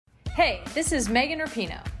Hey, this is Megan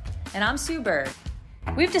Rapinoe. And I'm Sue Bird.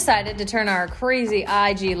 We've decided to turn our crazy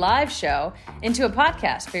IG live show into a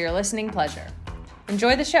podcast for your listening pleasure.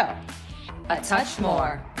 Enjoy the show. A Touch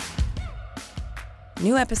More.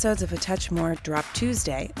 New episodes of A Touch More drop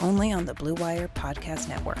Tuesday only on the Blue Wire Podcast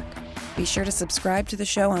Network. Be sure to subscribe to the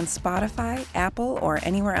show on Spotify, Apple, or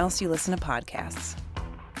anywhere else you listen to podcasts.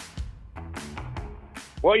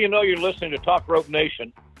 Well, you know, you're listening to Talk Rope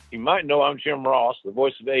Nation. You might know I'm Jim Ross, the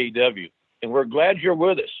voice of AEW, and we're glad you're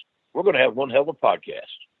with us. We're going to have one hell of a podcast.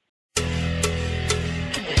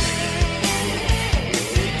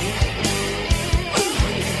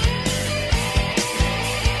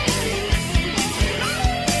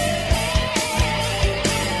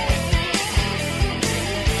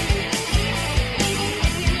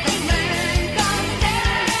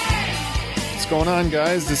 What's going on,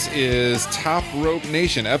 guys? This is Top Rope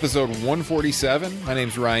Nation, episode 147. My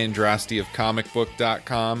name's Ryan Drosty of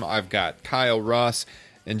comicbook.com. I've got Kyle Ross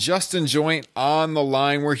and Justin Joint on the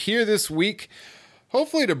line. We're here this week,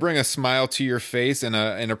 hopefully to bring a smile to your face in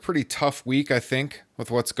a pretty tough week, I think, with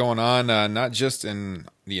what's going on, not just in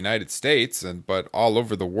the United States, but all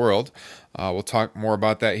over the world. We'll talk more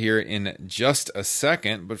about that here in just a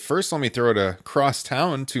second. But first, let me throw it across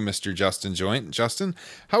town to Mr. Justin Joint. Justin,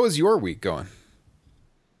 how is your week going?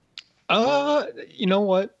 You know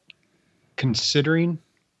what? Considering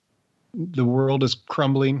the world is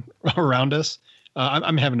crumbling around us,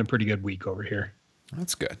 I'm having a pretty good week over here.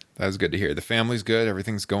 That's good. That was good to hear. The family's good.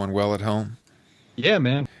 Everything's going well at home. Yeah,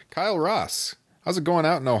 man. Kyle Ross, how's it going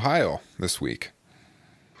out in Ohio this week?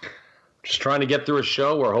 Just trying to get through a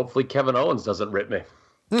show where hopefully Kevin Owens doesn't rip me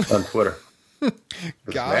on Twitter. Man,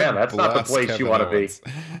 that's not the place you want to be.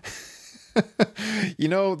 You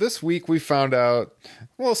know, this week we found out,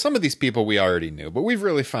 well, some of these people we already knew, but we've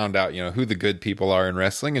really found out, you know, who the good people are in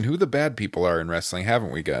wrestling and who the bad people are in wrestling,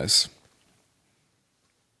 haven't we, guys?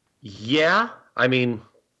 Yeah. I mean,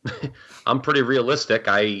 I'm pretty realistic.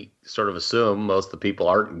 I sort of assume most of the people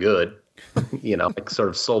aren't good. You know, I sort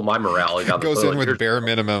of sold my morality down the goes in with bare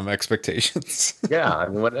minimum expectations. Yeah. I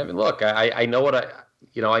mean, look, I know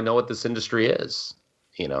I know what this industry is,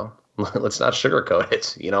 you know. Let's not sugarcoat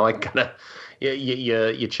it. You know, I kind of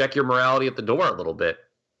you check your morality at the door a little bit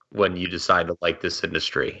when you decide to like this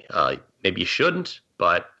industry. Maybe you shouldn't,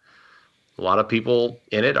 but a lot of people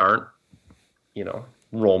in it aren't, you know,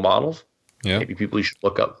 role models. Yeah. Maybe people you should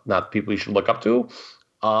look up, not people you should look up to.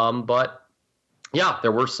 But yeah,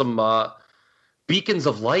 there were some beacons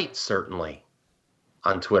of light certainly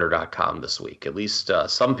on Twitter.com this week. At least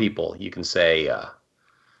some people you can say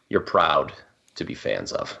you're proud to be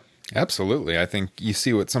fans of. Absolutely. I think you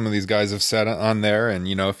see what some of these guys have said on there, and,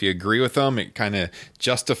 you know, if you agree with them, it kind of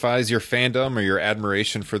justifies your fandom or your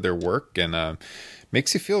admiration for their work, and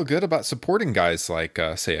makes you feel good about supporting guys like,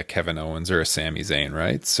 say, a Kevin Owens or a Sami Zayn,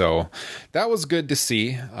 right? So that was good to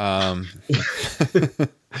see.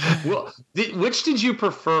 Well, which did you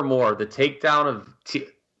prefer more, the takedown of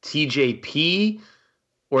TJP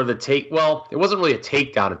or well, it wasn't really a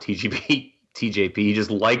takedown of TJP. He just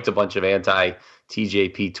liked a bunch of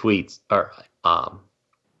anti-TJP tweets,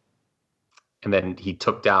 and then he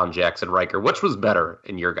took down Jackson Riker. Which was better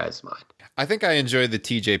in your guys' mind? I think I enjoyed the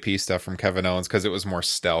TJP stuff from Kevin Owens because it was more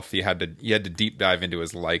stealth. You had to deep dive into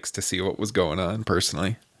his likes to see what was going on.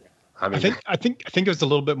 Personally, I think it was a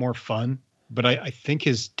little bit more fun, but I think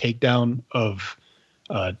his takedown of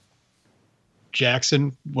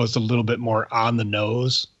Jackson was a little bit more on the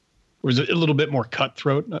nose. Was a little bit more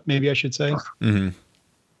cutthroat, maybe I should say. Mm-hmm.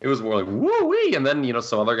 It was more like woo-wee, and then, you know,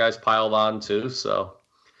 some other guys piled on too. So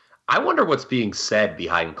I wonder what's being said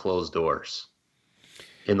behind closed doors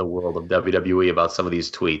in the world of WWE about some of these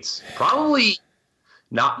tweets. Probably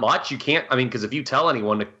not much. You can't, I mean, because if you tell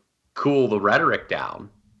anyone to cool the rhetoric down,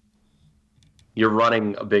 you're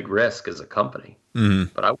running a big risk as a company.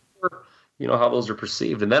 Mm-hmm. But I wonder, you know, how those are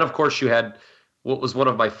perceived. And then, of course, you had what was one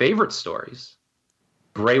of my favorite stories,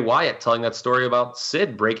 Bray Wyatt telling that story about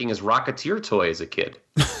Sid breaking his Rocketeer toy as a kid.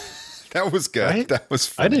 That was good. Right? That was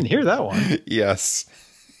funny. I didn't hear that one. Yes.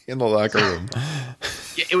 In the locker room.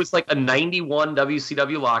 Yeah, it was like a 91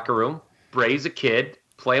 WCW locker room. Bray's a kid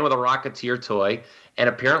playing with a Rocketeer toy and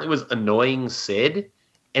apparently was annoying Sid,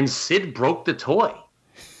 and Sid broke the toy.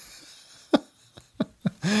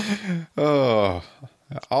 Oh.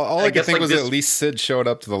 All I could think like was at least Sid showed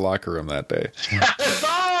up to the locker room that day.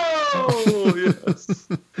 Oh, yes.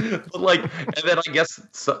 And then I guess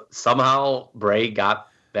somehow Bray got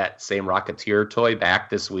that same Rocketeer toy back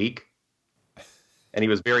this week. And he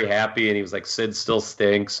was very happy, and he was like, Sid still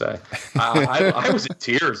stinks. I was in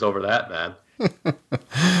tears over that, man.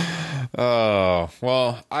 Oh,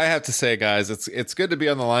 well, I have to say, guys, it's good to be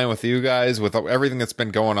on the line with you guys with everything that's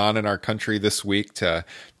been going on in our country this week to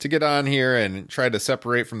get on here and try to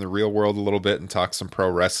separate from the real world a little bit and talk some pro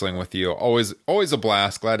wrestling with you. Always a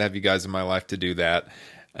blast. Glad to have you guys in my life to do that.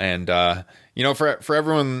 And, for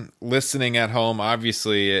everyone listening at home,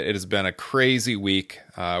 obviously it has been a crazy week.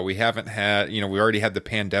 We haven't had, we already had the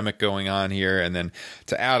pandemic going on here. And then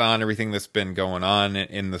to add on everything that's been going on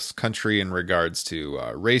in this country in regards to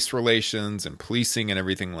race relations and policing and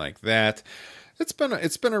everything like that. It's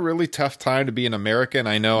been a really tough time to be an American.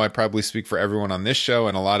 I know I probably speak for everyone on this show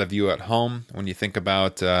and a lot of you at home when you think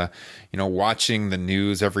about, watching the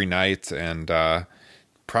news every night and,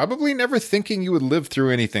 probably never thinking you would live through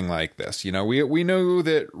anything like this. We know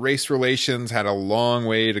that race relations had a long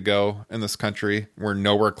way to go in this country. We're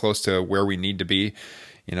nowhere close to where we need to be.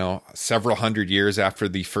 Several hundred years after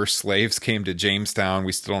the first slaves came to Jamestown,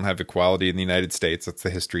 we still don't have equality in the United States. That's the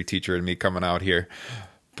history teacher in me coming out here.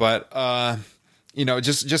 But,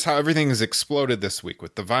 just how everything has exploded this week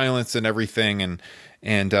with the violence and everything.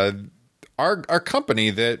 And our company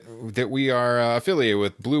that we are affiliated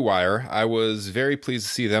with, Blue Wire, I was very pleased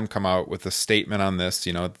to see them come out with a statement on this,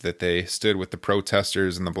 that they stood with the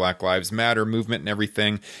protesters and the Black Lives Matter movement and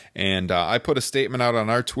everything. And I put a statement out on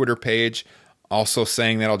our Twitter page also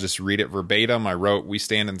saying that. I'll just read it verbatim. I wrote, "We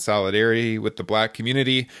stand in solidarity with the Black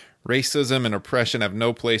community. Racism and oppression have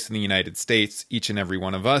no place in the United States. Each and every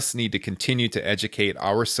one of us need to continue to educate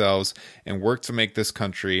ourselves and work to make this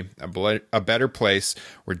country a better place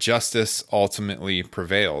where justice ultimately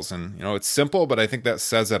prevails." And, it's simple, but I think that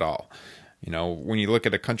says it all. When you look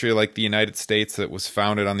at a country like the United States that was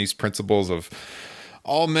founded on these principles of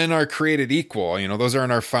all men are created equal, those are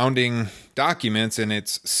in our founding documents, and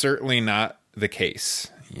it's certainly not the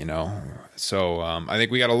case, So I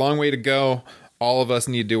think we got a long way to go. All of us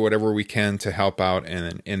need to do whatever we can to help out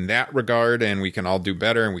in that regard, and we can all do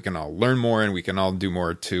better, and we can all learn more, and we can all do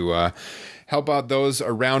more to help out those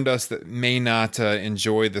around us that may not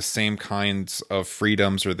enjoy the same kinds of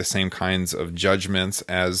freedoms or the same kinds of judgments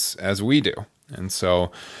as we do. And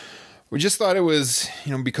so we just thought it was,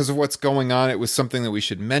 because of what's going on, it was something that we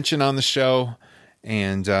should mention on the show.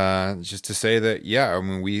 And just to say that,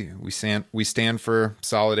 we stand for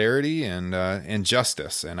solidarity and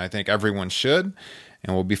justice, and I think everyone should.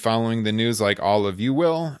 And we'll be following the news like all of you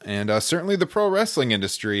will. And certainly the pro wrestling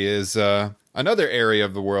industry is another area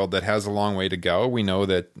of the world that has a long way to go. We know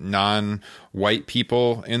that non-white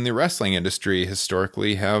people in the wrestling industry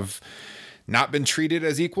historically have not been treated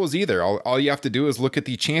as equals either. All you have to do is look at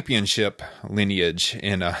the championship lineage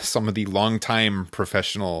in some of the longtime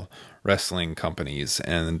professional wrestling companies.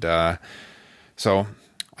 And so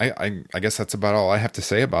I guess that's about all I have to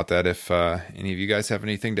say about that. If any of you guys have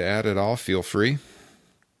anything to add at all, feel free.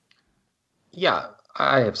 Yeah,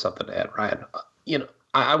 I have something to add, Ryan.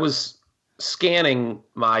 I was scanning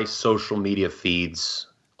my social media feeds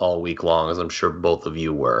all week long, as I'm sure both of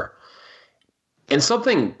you were. And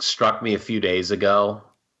something struck me a few days ago,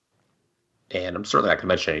 and I'm certainly not going to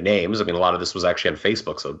mention any names. I mean, a lot of this was actually on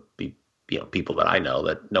Facebook, so it'd be people that I know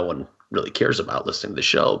that no one really cares about listening to the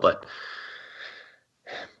show. But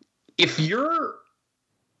if your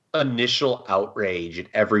initial outrage at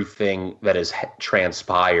everything that has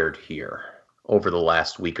transpired here over the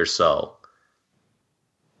last week or so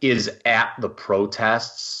is at the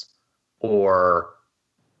protests or,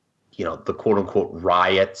 the quote unquote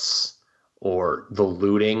riots or the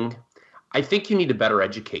looting, I think you need to better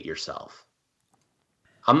educate yourself.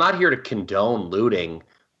 I'm not here to condone looting,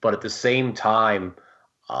 but at the same time,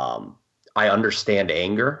 I understand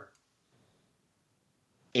anger.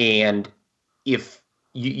 And if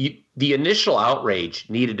the initial outrage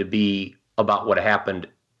needed to be about what happened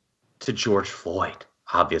to George Floyd,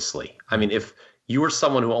 obviously. I mean, if you were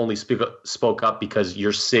someone who only spoke up because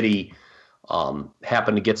your city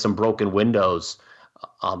happened to get some broken windows,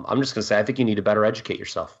 I'm just going to say, I think you need to better educate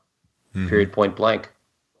yourself. Mm-hmm. Period, point blank.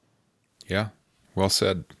 Yeah, well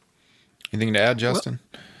said. Anything to add, Justin?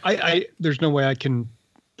 Well, I there's no way I can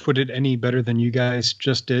put it any better than you guys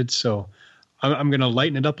just did. So I'm going to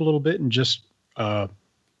lighten it up a little bit and just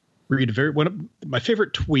read one of my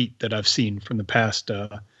favorite tweet that I've seen from the past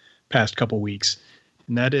couple weeks.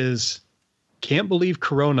 And that is, "Can't believe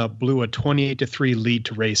Corona blew a 28-3 lead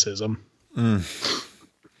to racism."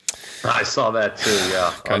 I saw that too.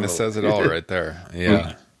 Yeah. Kind of says it all right there.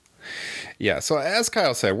 Yeah. Yeah. So as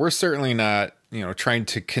Kyle said, we're certainly not, trying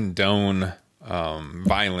to condone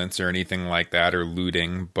violence or anything like that or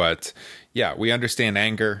looting, but yeah, we understand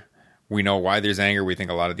anger. We know why there's anger. We think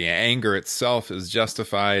a lot of the anger itself is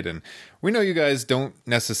justified. And we know you guys don't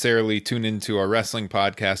necessarily tune into a wrestling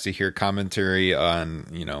podcast to hear commentary on,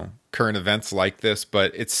 current events like this,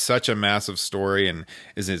 but it's such a massive story and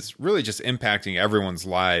is really just impacting everyone's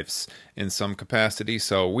lives in some capacity.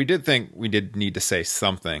 So we did think we did need to say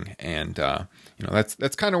something, and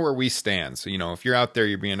that's kind of where we stand. So if you're out there,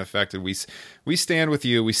 you're being affected, we stand with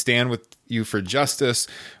you. We stand with you for justice.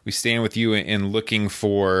 We stand with you in looking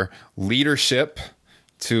for leadership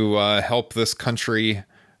to help this country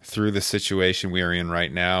through the situation we are in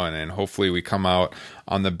right now, and hopefully we come out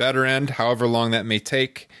on the better end, however long that may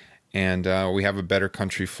take, and we have a better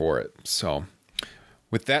country for it. So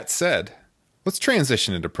with that said, let's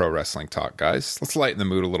transition into pro wrestling talk, guys. Let's lighten the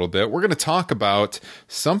mood a little bit. We're going to talk about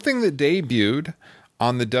something that debuted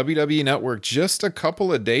on the WWE Network just a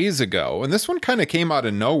couple of days ago, and this one kind of came out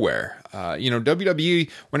of nowhere. WWE,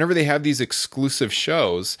 whenever they have these exclusive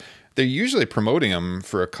shows, they're usually promoting them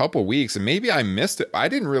for a couple weeks, and maybe I missed it. I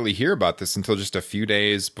didn't really hear about this until just a few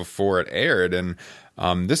days before it aired, and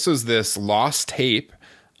this was this lost tape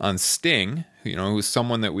on Sting, who's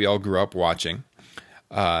someone that we all grew up watching,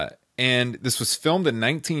 and this was filmed in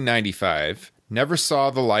 1995, never saw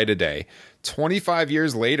the light of day. 25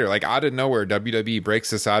 years later, like out of nowhere, WWE breaks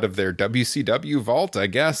this out of their WCW vault, I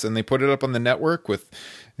guess, and they put it up on the network with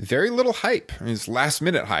very little hype. It's last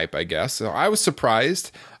minute hype, I guess. So I was surprised.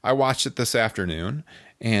 I watched it this afternoon,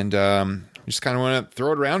 and just kind of want to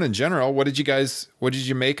throw it around in general. What did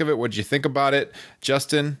you make of it? What did you think about it?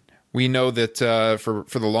 Justin, we know that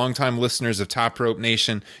for the longtime listeners of Top Rope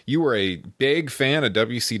Nation, you were a big fan of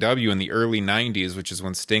WCW in the early 90s, which is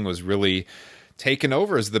when Sting was really taken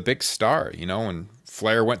over as the big star. When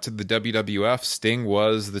Flair went to the WWF, Sting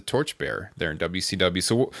was the torchbearer there in WCW.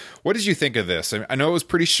 So what did you think of this? I know it was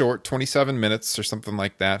pretty short, 27 minutes or something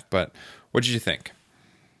like that, but what did you think?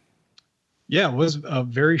 Yeah, it was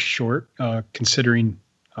very short, considering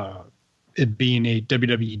it being a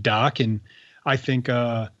WWE doc, and I think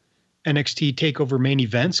NXT TakeOver main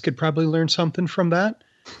events could probably learn something from that.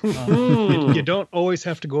 You don't always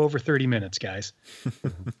have to go over 30 minutes, guys.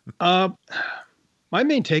 My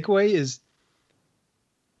main takeaway is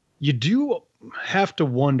you do have to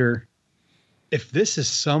wonder if this is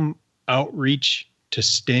some outreach to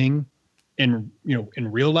Sting in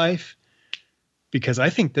real life, because I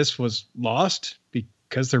think this was lost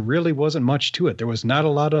because there really wasn't much to it. There was not a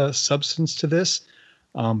lot of substance to this.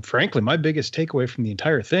 Frankly, my biggest takeaway from the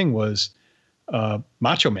entire thing was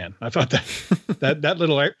Macho Man. I thought that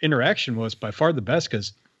little interaction was by far the best,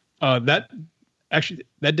 because that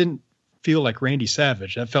didn't feel like Randy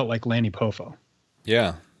Savage. That felt like Lanny Poffo.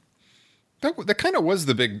 Yeah. That kind of was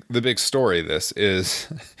the big story. This is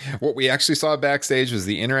what we actually saw backstage was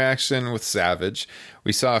the interaction with Savage.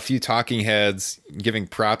 We saw a few talking heads giving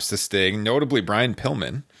props to Sting, notably Brian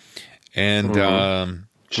Pillman, and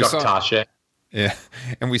Chuck Tasha. Yeah,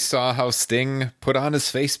 and we saw how Sting put on his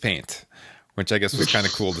face paint, which I guess was kind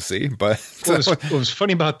of cool to see. But what was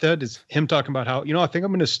funny about that is him talking about how, I think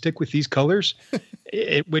I'm going to stick with these colors,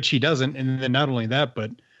 which he doesn't. And then not only that, but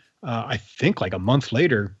I think like a month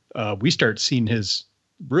later, we start seeing his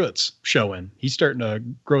roots showing. He's starting to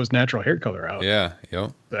grow his natural hair color out. Yeah.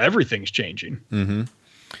 Yep. Everything's changing. Mm-hmm.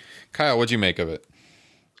 Kyle, what'd you make of it?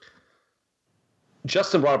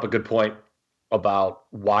 Justin brought up a good point about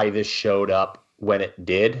why this showed up when it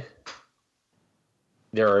did.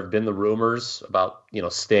 There have been the rumors about,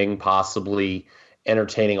 Sting possibly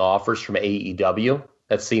entertaining offers from AEW.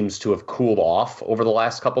 That seems to have cooled off over the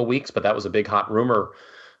last couple of weeks, but that was a big hot rumor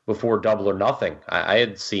before Double or Nothing. I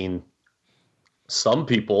had seen some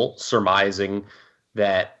people surmising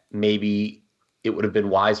that maybe it would have been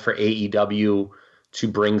wise for AEW to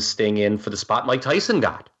bring Sting in for the spot Mike Tyson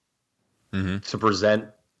got to present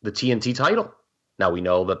the TNT title. Now, we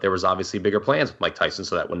know that there was obviously bigger plans with Mike Tyson,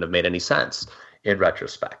 so that wouldn't have made any sense in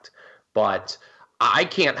retrospect. But I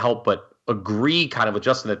can't help but agree kind of with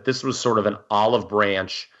Justin that this was sort of an olive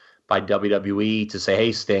branch by WWE to say,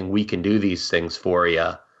 hey, Sting, we can do these things for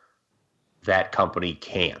you. That company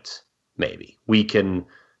can't, maybe. We can,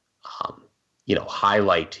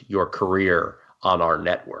 highlight your career on our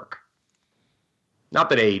network. Not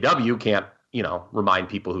that AEW can't, remind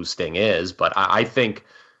people who Sting is, but I think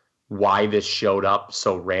why this showed up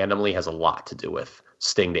so randomly has a lot to do with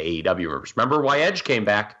Sting to AEW. Remember why Edge came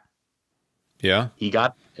back? Yeah. He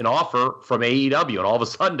got an offer from AEW, and all of a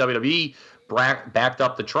sudden WWE backed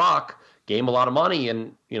up the truck, gave him a lot of money,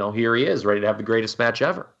 and, here he is, ready to have the greatest match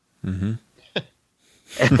ever. Mm-hmm.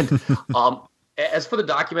 And as for the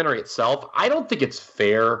documentary itself, I don't think it's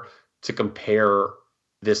fair to compare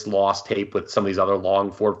this lost tape with some of these other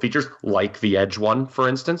long form features, like the Edge one, for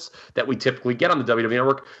instance, that we typically get on the WWE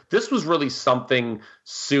Network. This was really something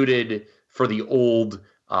suited for the old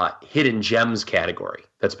hidden gems category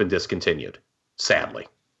that's been discontinued, sadly.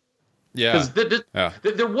 Yeah. Because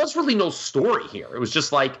there was really no story here. It was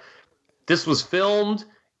just like, this was filmed,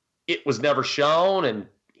 it was never shown, and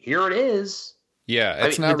here it is. Yeah,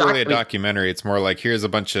 it's not really a documentary. It's more like, here's a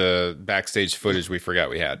bunch of backstage footage we forgot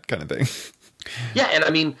we had kind of thing. Yeah, and I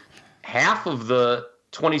mean, half of the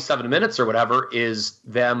 27 minutes or whatever is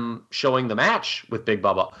them showing the match with Big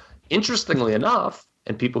Bubba. Interestingly enough,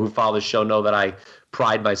 and people who follow the show know that I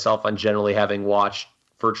pride myself on generally having watched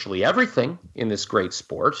virtually everything in this great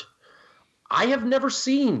sport, I have never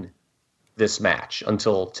seen this match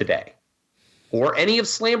until today, or any of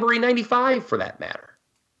Slamboree 95 for that matter.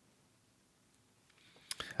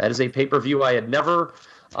 That is a pay-per-view I had never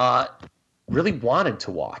really wanted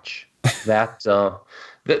to watch. That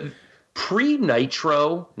the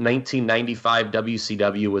pre-Nitro 1995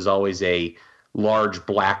 WCW was always a large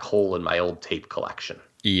black hole in my old tape collection.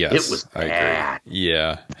 Yes, it was bad.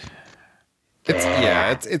 Yeah.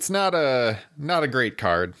 It's not a great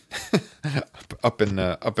card up and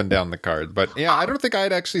down the card, but yeah, I don't think I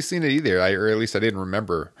had actually seen it either. Or at least I didn't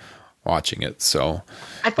remember watching it. So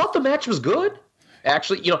I thought the match was good.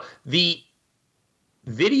 Actually, the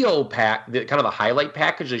video pack, the kind of the highlight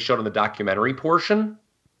package they showed in the documentary portion,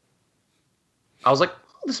 I was like,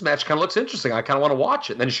 oh, this match kind of looks interesting. I kind of want to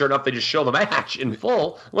watch it. And then sure enough, they just show the match in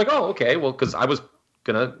full. I'm like, oh, okay. Well, because I was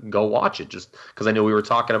gonna go watch it just because I knew we were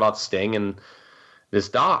talking about Sting and this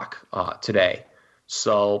doc today.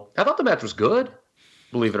 So I thought the match was good,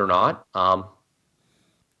 believe it or not.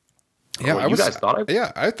 Yeah, I was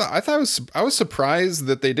surprised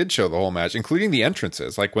that they did show the whole match, including the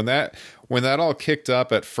entrances. Like when that all kicked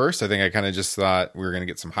up at first, I think I kind of just thought we were going to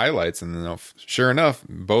get some highlights, and then sure enough,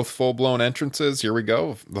 both full blown entrances. Here we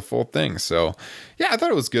go, the full thing. So yeah, I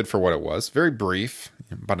thought it was good for what it was. Very brief,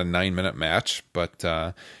 about a 9-minute match, but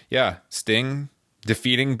yeah, Sting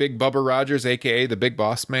defeating Big Bubba Rogers, aka the Big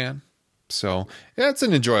Boss Man. So yeah, it's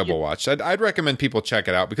an enjoyable watch. I'd recommend people check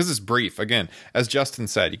it out because it's brief. Again, as Justin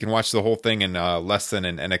said, you can watch the whole thing in less than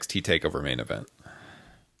an NXT TakeOver main event.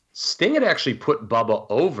 Sting had actually put Bubba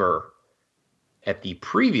over at the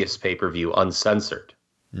previous pay-per-view uncensored,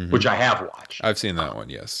 which I have watched. I've seen that one,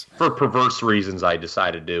 yes. For perverse reasons, I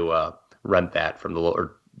decided to rent that from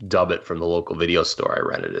or dub it from the local video store. I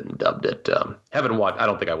rented it and dubbed it. I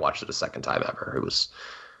don't think I watched it a second time ever. It was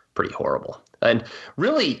pretty horrible. And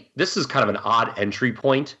really, this is kind of an odd entry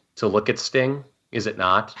point to look at Sting, is it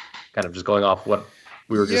not? Kind of just going off what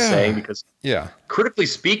we were just saying, because critically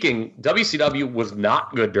speaking, WCW was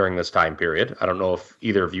not good during this time period. I don't know if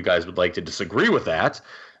either of you guys would like to disagree with that.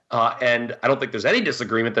 And I don't think there's any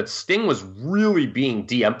disagreement that Sting was really being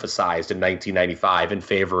de-emphasized in 1995 in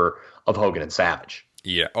favor of Hogan and Savage.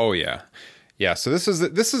 Yeah. Oh, yeah. Yeah, so this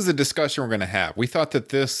is the discussion we're going to have. We thought that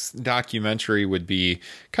this documentary would be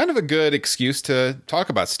kind of a good excuse to talk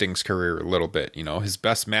about Sting's career a little bit, his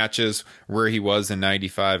best matches, where he was in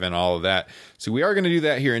 95 and all of that. So we are going to do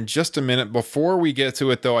that here in just a minute. Before we get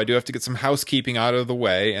to it, though, I do have to get some housekeeping out of the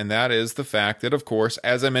way, and that is the fact that, of course,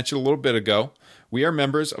 as I mentioned a little bit ago, we are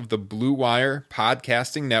members of the Blue Wire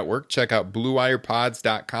Podcasting Network. Check out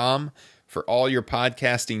BlueWirePods.com for all your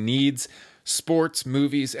podcasting needs. Sports,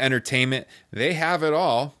 movies, entertainment, they have it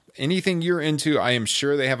all. Anything you're into, I am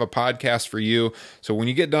sure they have a podcast for you. So when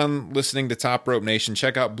you get done listening to Top Rope Nation,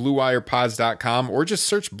 check out BlueWirePods.com or just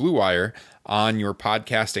search Blue Wire on your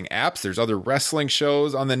podcasting apps. There's other wrestling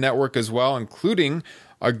shows on the network as well, including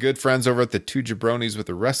our good friends over at the Two Jabronis with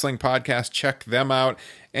the Wrestling Podcast. Check them out.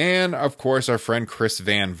 And, of course, our friend Chris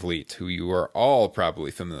Van Vliet, who you are all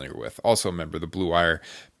probably familiar with, also a member of the Blue Wire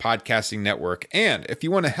Podcasting Network. And if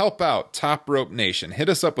you want to help out Top Rope Nation, hit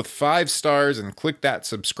us up with 5 stars and click that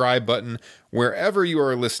subscribe button wherever you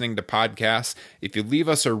are listening to podcasts. If you leave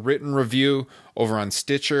us a written review over on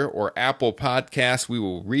Stitcher or Apple Podcasts, we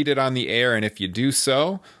will read it on the air. And if you do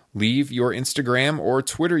so, leave your Instagram or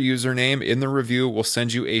Twitter username in the review. We'll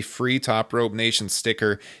send you a free Top Rope Nation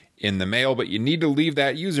sticker in the mail, but you need to leave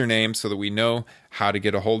that username so that we know how to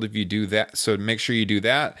get a hold of you. Do that. So make sure you do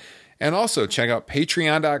that. And also check out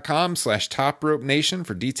patreon.com/topropenation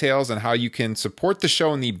for details on how you can support the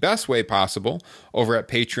show in the best way possible over at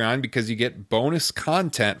Patreon, because you get bonus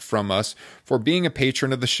content from us for being a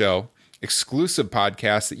patron of the show, exclusive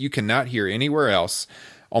podcasts that you cannot hear anywhere else,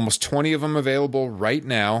 almost 20 of them available right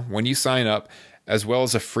now when you sign up, as well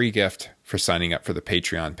as a free gift for signing up for the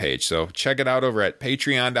Patreon page. So check it out over at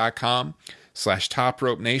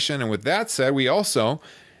patreon.com/topropenation. And with that said, we also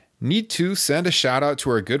need to send a shout out to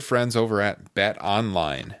our good friends over at Bet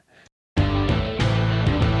Online.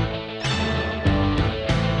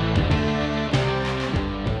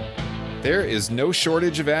 There is no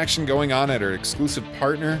shortage of action going on at our exclusive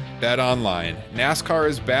partner, BetOnline. NASCAR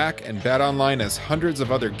is back, and BetOnline has hundreds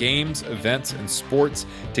of other games, events, and sports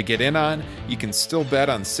to get in on. You can still bet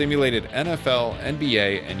on simulated NFL,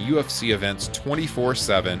 NBA, and UFC events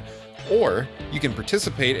 24/7, or you can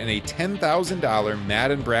participate in a $10,000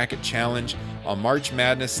 Madden Bracket Challenge, a March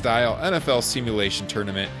Madness-style NFL simulation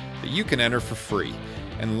tournament that you can enter for free.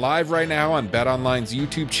 And live right now on BetOnline's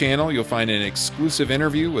YouTube channel, you'll find an exclusive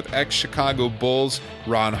interview with ex-Chicago Bulls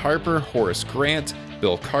Ron Harper, Horace Grant,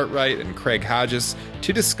 Bill Cartwright, and Craig Hodges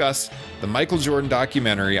to discuss the Michael Jordan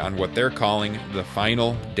documentary on what they're calling The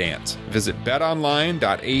Final Dance. Visit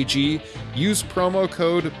betonline.ag, use promo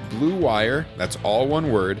code BLUEWIRE, that's all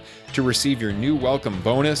one word, to receive your new welcome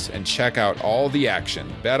bonus and check out all the action.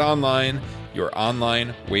 BetOnline, your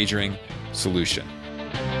online wagering solution.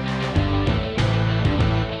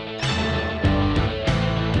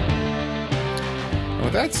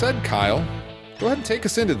 With that said, Kyle, go ahead and take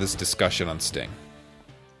us into this discussion on Sting.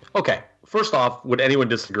 Okay. First off, would anyone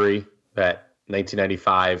disagree that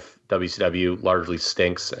 1995 WCW largely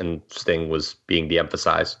stinks and Sting was being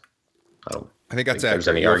de-emphasized? I think that's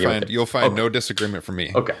accurate. You'll find no disagreement from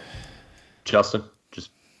me. Okay. Justin?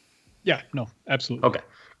 Yeah, no, absolutely. Okay,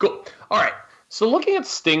 cool. All right. So looking at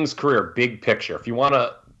Sting's career, big picture, if you want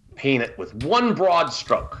to paint it with one broad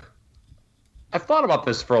stroke, I've thought about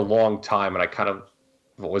this for a long time, and I kind of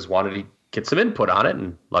always wanted to get some input on it,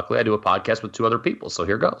 and luckily I do a podcast with two other people, so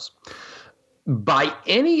here goes. By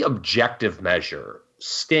any objective measure,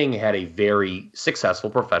 Sting had a very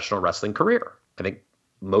successful professional wrestling career. I think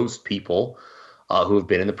most people who have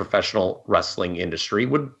been in the professional wrestling industry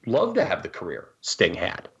would love to have the career Sting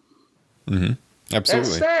had. Mm-hmm.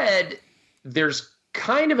 Absolutely. That said, there's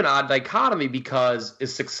kind of an odd dichotomy because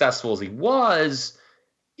as successful as he was,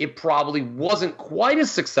 it probably wasn't quite as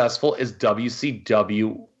successful as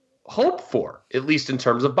WCW hoped for, at least in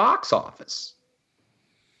terms of box office.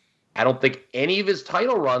 I don't think any of his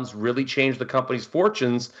title runs really changed the company's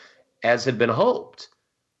fortunes as had been hoped.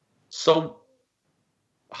 So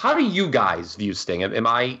how do you guys view Sting?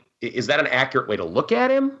 Is that an accurate way to look at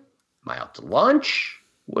him? Am I out to lunch?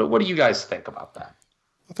 What do you guys think about that?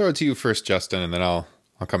 I'll throw it to you first, Justin, and then I'll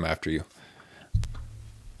come after you.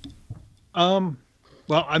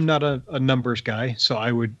 Well, I'm not a numbers guy, so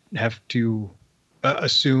I would have to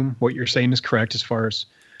assume what you're saying is correct as far as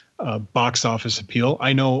box office appeal.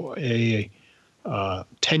 I know a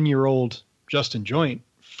 10-year-old Justin Joint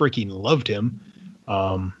freaking loved him.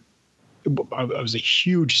 I was a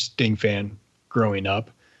huge Sting fan growing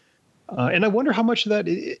up. And I wonder how much of that,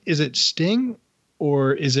 is it Sting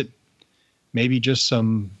or is it maybe just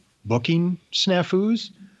some booking snafus?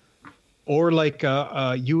 Or like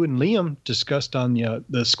you and Liam discussed on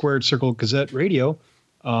the Squared Circle Gazette radio,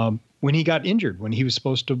 when he got injured, when he was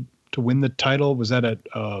supposed to win the title, was that at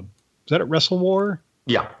Wrestle War?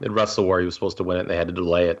 Yeah, at Wrestle War, he was supposed to win it, and they had to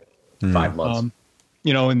delay it 5 months.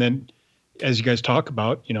 And then as you guys talk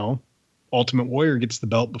about, Ultimate Warrior gets the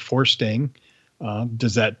belt before Sting.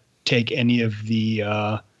 Does that take any of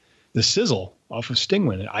the sizzle off of Sting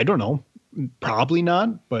winning? I don't know. Probably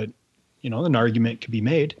not, but an argument could be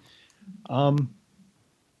made. I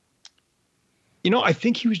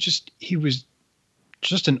think he was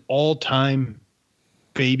just an all-time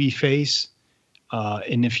baby face.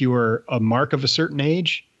 And if you were a mark of a certain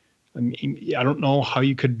age, I don't know how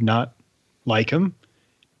you could not like him.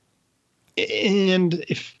 And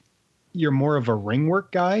if you're more of a ring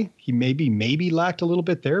work guy, he maybe lacked a little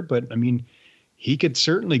bit there, but he could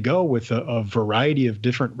certainly go with a variety of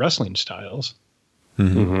different wrestling styles.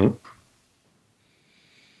 Mm-hmm.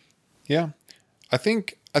 Yeah. I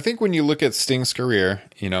think when you look at Sting's career,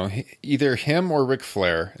 either him or Ric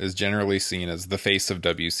Flair is generally seen as the face of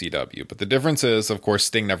WCW. But the difference is, of course,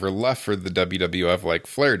 Sting never left for the WWF like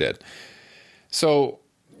Flair did. So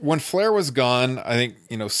when Flair was gone, I think,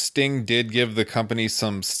 Sting did give the company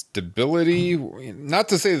some stability. Not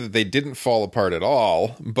to say that they didn't fall apart at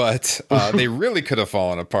all, but they really could have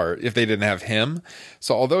fallen apart if they didn't have him.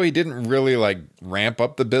 So although he didn't really ramp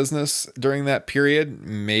up the business during that period,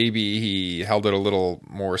 maybe he held it a little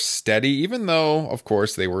more steady, even though, of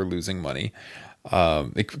course, they were losing money.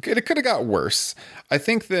 It could have got worse. I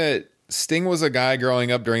think that Sting was a guy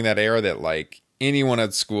growing up during that era that anyone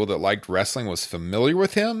at school that liked wrestling was familiar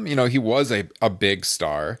with him. He was a big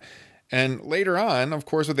star. And later on, of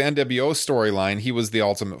course, with the NWO storyline, he was the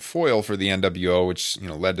ultimate foil for the NWO, which,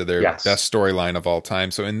 led to their best storyline of all time.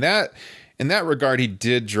 So in that regard, he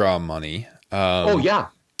did draw money. Yeah.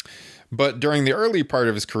 But during the early part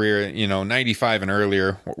of his career, 95 and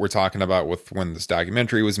earlier, what we're talking about with when this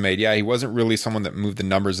documentary was made, he wasn't really someone that moved the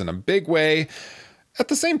numbers in a big way. At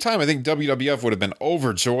the same time, I think WWF would have been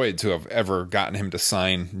overjoyed to have ever gotten him to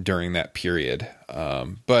sign during that period.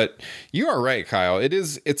 But you are right, Kyle.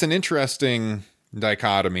 It's an interesting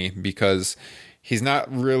dichotomy because he's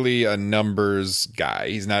not really a numbers guy.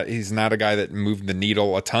 He's not a guy that moved the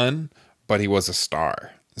needle a ton, but he was a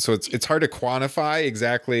star. So it's hard to quantify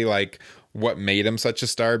exactly like what made him such a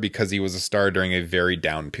star because he was a star during a very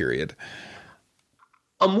down period.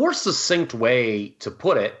 A more succinct way to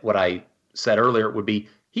put it, what I said earlier, would be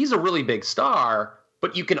he's a really big star,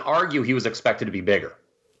 but you can argue he was expected to be bigger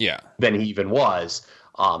than he even was.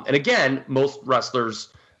 And again, most wrestlers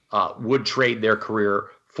would trade their career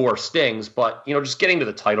for Sting's, but just getting to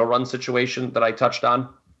the title run situation that I touched on,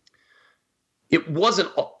 it wasn't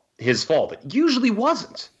his fault. It usually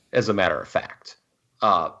wasn't, as a matter of fact.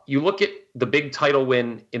 You look at the big title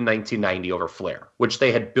win in 1990 over Flair, which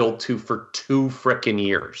they had built to for 2 frickin'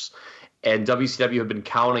 years. And WCW had been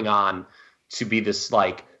counting on to be this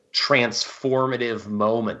like transformative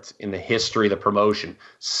moment in the history of the promotion.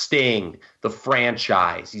 Sting, the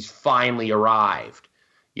franchise, he's finally arrived.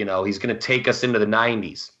 He's going to take us into the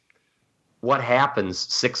 90s. What happens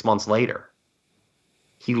 6 months later?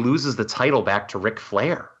 He loses the title back to Ric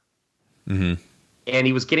Flair. Mm-hmm. And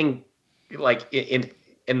he was getting like in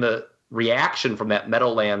the reaction from that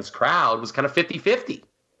Meadowlands crowd was kind of 50-50.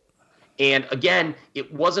 And again,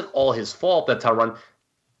 it wasn't all his fault, that title run.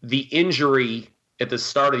 The injury at the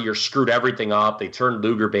start of the year screwed everything up. They turned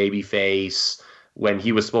Luger babyface when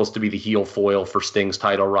he was supposed to be the heel foil for Sting's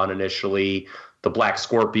title run initially. The Black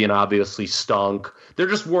Scorpion obviously stunk. There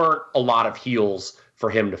just weren't a lot of heels for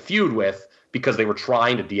him to feud with because they were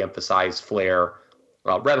trying to de-emphasize Flair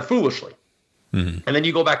rather foolishly. Mm-hmm. And then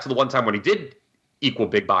you go back to the one time when he did equal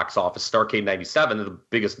big box office, Starrcade 97, the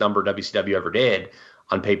biggest number WCW ever did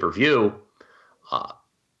on pay-per-view.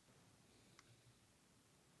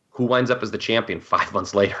 Who winds up as the champion 5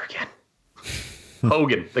 months later again?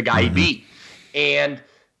 Hogan, the guy he beat. And,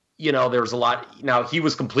 there's a lot. Now, he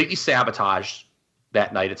was completely sabotaged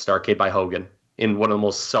that night at Starrcade by Hogan in one of the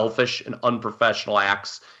most selfish and unprofessional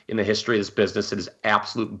acts in the history of this business. It is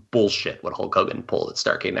absolute bullshit what Hulk Hogan pulled at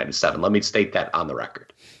Starrcade 97. Let me state that on the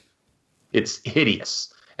record. It's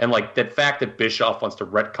hideous. And like that fact that Bischoff wants to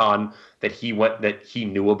retcon that he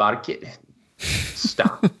knew about it.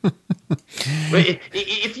 Stop.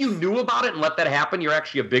 If you knew about it and let that happen, you're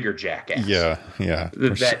actually a bigger jackass. Yeah.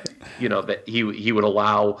 That he would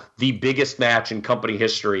allow the biggest match in company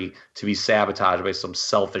history to be sabotaged by some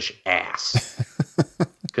selfish ass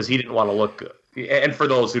because he didn't want to look good. And for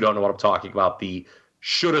those who don't know what I'm talking about, the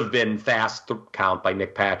should have been fast count by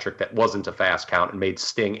Nick Patrick that wasn't a fast count and made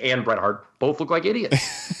Sting and Bret Hart both look like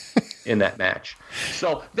idiots in that match.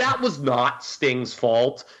 So that was not Sting's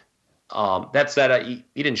fault. That said, he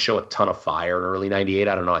didn't show a ton of fire in early 98.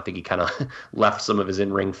 I don't know. I think he kind of left some of his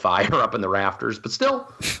in-ring fire up in the rafters. But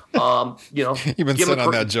still, You've been sitting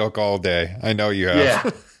on that joke all day. I know you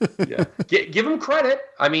have. Yeah. Give him credit.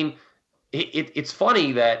 I mean, it's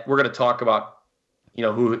funny that we're going to talk about,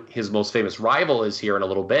 who his most famous rival is here in a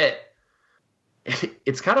little bit.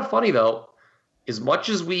 It's kind of funny, though. As much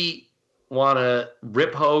as we want to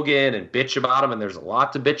rip Hogan and bitch about him, and there's a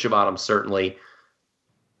lot to bitch about him, certainly,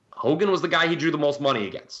 Hogan was the guy he drew the most money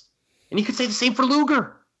against. And you could say the same for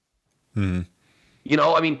Luger. I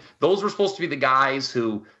mean, those were supposed to be the guys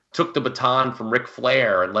who took the baton from Ric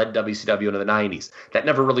Flair and led WCW into the 90s. That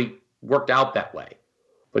never really worked out that way.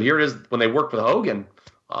 But here it is, when they worked with Hogan,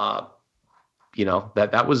 that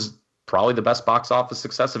was probably the best box office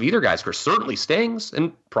success of either guy's career. Certainly Sting's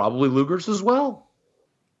and probably Luger's as well.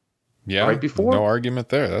 Yeah, right before. No argument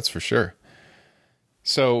there, that's for sure.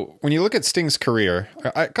 So when you look at Sting's career,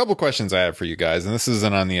 a couple questions I have for you guys, and this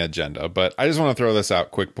isn't on the agenda, but I just want to throw this out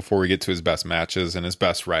quick before we get to his best matches and his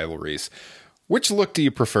best rivalries. Which look do you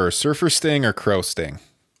prefer, Surfer Sting or Crow Sting?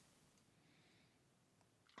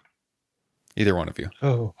 Either one of you.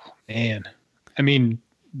 Oh, man. I mean,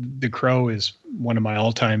 The Crow is one of my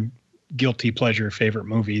all-time guilty pleasure favorite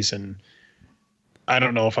movies, and I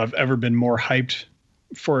don't know if I've ever been more hyped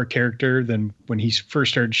for a character than when he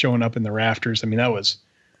first started showing up in the rafters. I mean, that was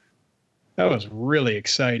really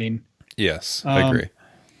exciting. Yes, I agree.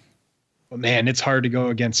 But man, it's hard to go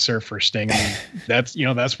against Surfer Sting. I mean,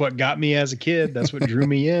 that's what got me as a kid. That's what drew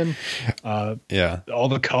me in. All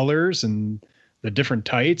the colors and the different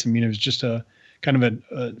tights. I mean, it was just a kind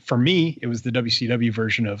of for me, it was the WCW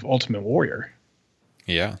version of Ultimate Warrior.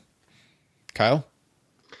 Yeah. Kyle?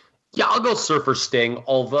 Yeah, I'll go Surfer Sting,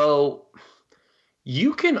 although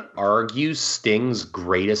you can argue Sting's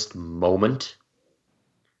greatest moment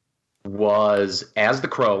was, as the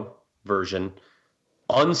Crow version,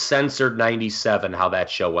 uncensored 97, how that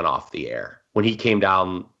show went off the air. when he came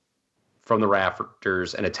down from the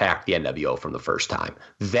rafters and attacked the NWO from the first time.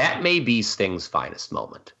 That may be Sting's finest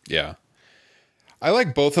moment. Yeah. I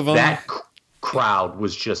like both of them. That crowd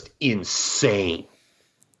was just insane.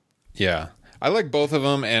 Yeah. I like both of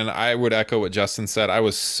them, and I would echo what Justin said. I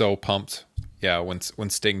was so pumped. Yeah, when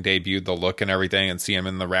Sting debuted, the look and everything, and see him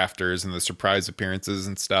in the rafters and the surprise appearances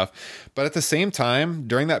and stuff. But at the same time,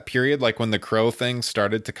 during that period, like when the Crow thing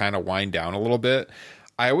started to kind of wind down a little bit,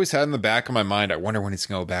 I always had in the back of my mind, I wonder when he's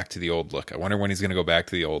going to go back to the old look.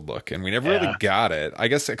 And we never really got it. I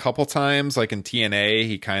guess a couple times, like in TNA,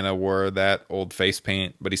 he kind of wore that old face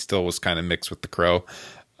paint, but he still was kind of mixed with the Crow.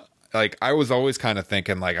 Like, I was always kind of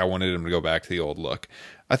thinking, like, I wanted him to go back to the old look.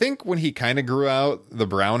 I think when he kind of grew out the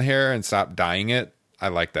brown hair and stopped dyeing it, I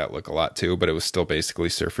like that look a lot too, but it was still basically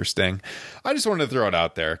Surfer Sting. I just wanted to throw it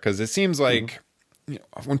out there because it seems like you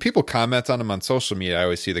know, when people comment on him on social media, I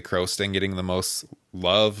always see the Crow Sting getting the most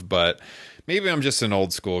love, but maybe I'm just an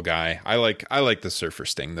old school guy. I like the Surfer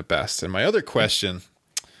Sting the best. And my other question,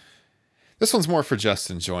 this one's more for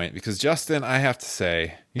Justin Joint, because Justin, I have to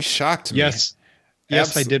say, you shocked me.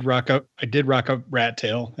 Yes, I did rock a rat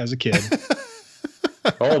tail as a kid.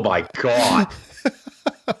 Oh my God.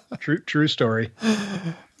 True story.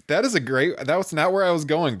 That was not where I was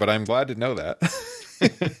going, but I'm glad to know that.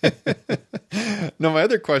 No, my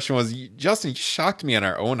other question was, Justin, you shocked me on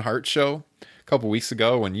our Owen Hart show a couple weeks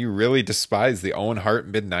ago when you really despised the Owen Hart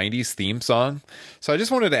mid-90s theme song. So I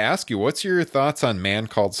just wanted to ask you, what's your thoughts on Man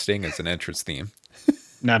Called Sting as an entrance theme?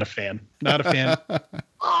 Not a fan.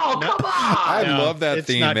 Oh, come on. I love that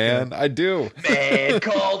theme, man. Good. I do. Man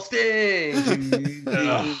Called Sting.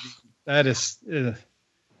 That is,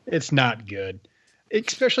 it's not good,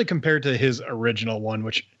 especially compared to his original one,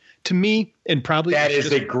 which to me, and probably that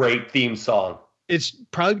is a great theme song. It's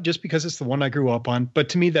probably just because it's the one I grew up on, but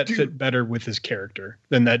to me that fit better with his character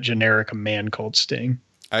than that generic Man Called Sting.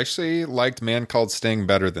 I actually liked Man Called Sting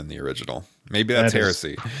better than the original. Maybe that's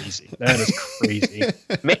heresy. That is crazy.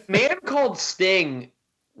 Man Called Sting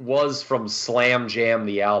was from Slam Jam,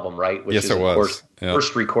 the album, right? Which yes, is, it was. Of course,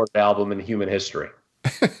 first recorded album in human history.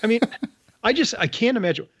 I mean, I can't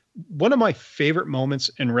imagine. One of my favorite moments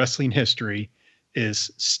in wrestling history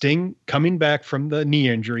is Sting coming back from the knee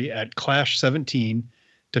injury at Clash 17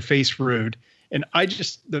 to face Rude. And I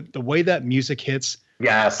just, the way that music hits,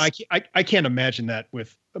 yes, I can't imagine that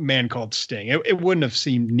with a Man Called Sting. It wouldn't have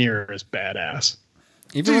seemed near as badass.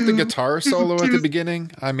 Even with the guitar solo at the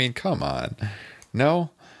beginning? I mean, come on. No?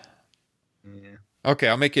 Okay,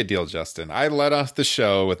 I'll make you a deal, Justin. I let off the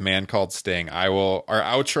show with Man Called Sting. Our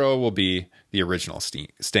outro will be the original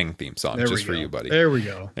Sting theme song, just for you, buddy. There we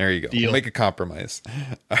go. There you go. We'll make a compromise.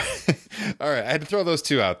 All right, I had to throw those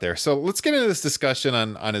two out there. So let's get into this discussion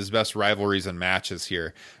on his best rivalries and matches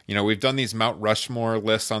here. You know, we've done these Mount Rushmore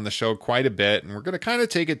lists on the show quite a bit, and we're going to kind of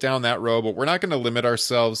take it down that road, but we're not going to limit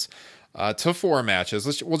ourselves to 4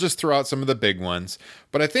 matches. We'll just throw out some of the big ones.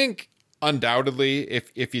 But I think undoubtedly,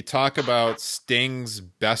 if you talk about Sting's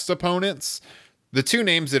best opponents, the 2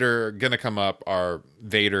 names that are going to come up are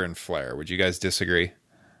Vader and Flair. Would you guys disagree?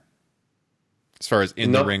 As far as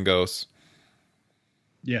the ring goes?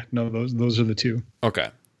 Yeah, no, those are the 2. Okay.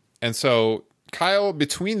 And so, Kyle,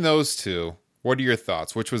 between those 2, what are your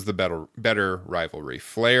thoughts? Which was the better rivalry,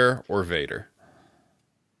 Flair or Vader?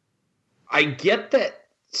 I get that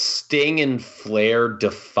Sting and Flair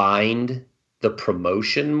defined the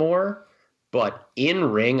promotion more, but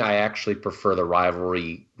in ring, I actually prefer the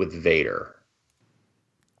rivalry with Vader.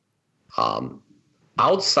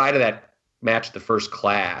 Outside of that match, the first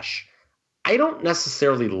Clash, I don't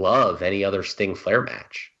necessarily love any other Sting Flair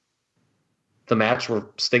match. The match where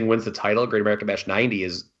Sting wins the title, Great American Bash 90,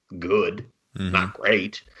 is good, not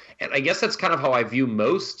great. And I guess that's kind of how I view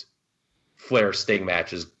most Flair Sting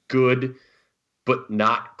matches, good, but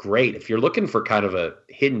not great. If you're looking for kind of a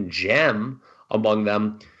hidden gem among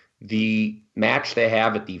them, the match they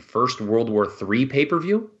have at the first World War III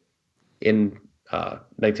pay-per-view in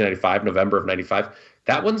 1995, November of 95,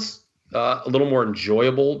 that one's a little more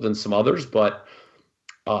enjoyable than some others. But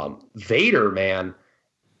Vader, man,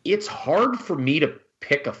 it's hard for me to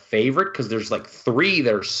pick a favorite because there's like 3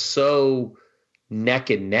 that are so neck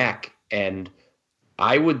and neck. And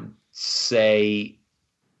I would say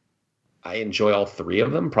I enjoy all 3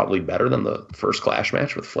 of them probably better than the first Clash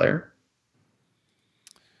match with Flair.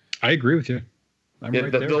 I agree with you. I'm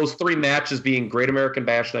right there. Those 3 matches being Great American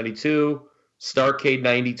Bash 92, Starrcade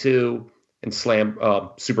 92, and Slam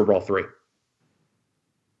Super Brawl 3.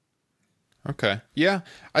 Okay. Yeah,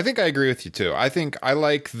 I think I agree with you too. I think I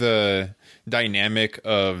like the dynamic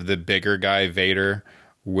of the bigger guy, Vader,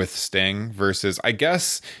 with Sting versus, I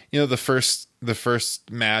guess, the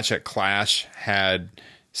first match at Clash had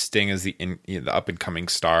Sting as the up and coming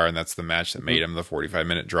star, and that's the match that made him the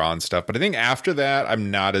 45-minute draw and stuff. But I think after that,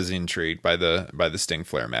 I'm not as intrigued by the Sting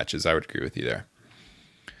Flair matches. I would agree with you there.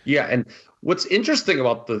 Yeah, and what's interesting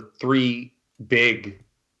about the three big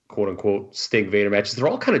quote unquote Sting Vader matches, they're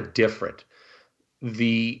all kind of different.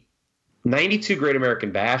 The 92 Great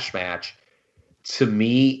American Bash match, to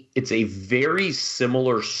me, it's a very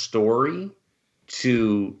similar story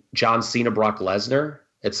to John Cena, Brock Lesnar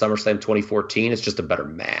at SummerSlam 2014. It's just a better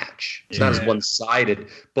match. It's not as one-sided,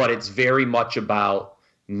 but it's very much about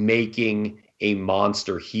making a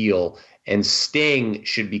monster heel. And Sting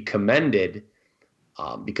should be commended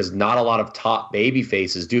because not a lot of top baby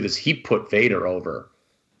faces do this. He put Vader over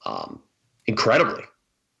incredibly.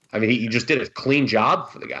 I mean, he just did a clean job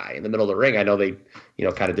for the guy in the middle of the ring. I know they,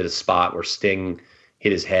 kind of did a spot where Sting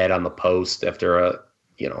hit his head on the post after a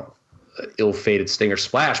ill-fated Stinger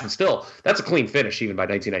splash, but still, that's a clean finish even by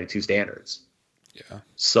 1992 standards. Yeah.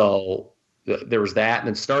 So there was that, and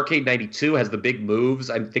then Starrcade 92 has the big moves.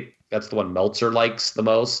 I think that's the one Meltzer likes the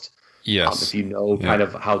most. Yes. If you know kind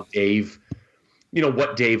of how Dave,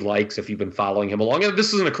 what Dave likes, if you've been following him along. And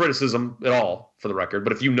this isn't a criticism at all, for the record,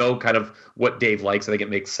 but if you know kind of what Dave likes, I think it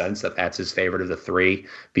makes sense that that's his favorite of the three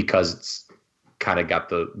because it's kind of got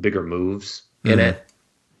the bigger moves in it.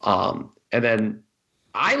 And then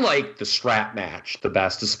I like the strap match the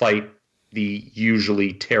best, despite the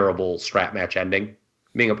usually terrible strap match ending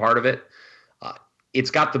being a part of it. It's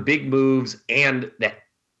got the big moves and that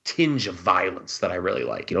tinge of violence that I really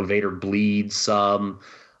like. Vader bleeds some.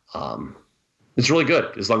 It's really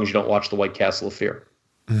good as long as you don't watch the White Castle of Fear.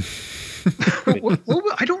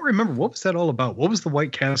 I don't remember. What was that all about? What was the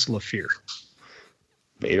White Castle of Fear?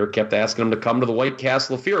 Vader kept asking him to come to the White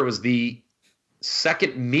Castle of Fear. It was the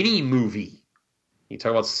second mini movie. You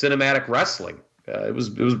talk about cinematic wrestling. It was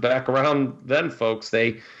back around then, folks.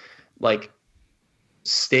 They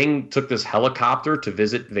Sting took this helicopter to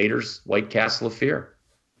visit Vader's White Castle of Fear,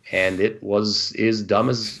 and it was as dumb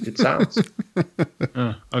as it sounds.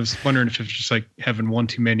 I was wondering if it's just like having one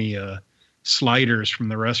too many sliders from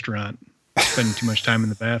the restaurant, spending too much time in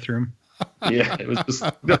the bathroom. Yeah, it was just.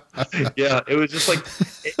 It was just like.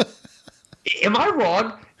 Am I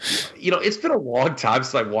wrong? It's been a long time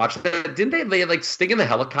since I watched that. Didn't they like Sting in the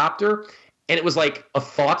helicopter, and it was like a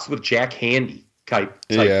Thoughts with Jack Handy type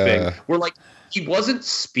thing, where like he wasn't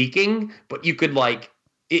speaking, but you could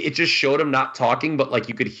it just showed him not talking, but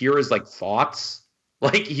you could hear his thoughts.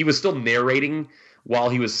 He was still narrating while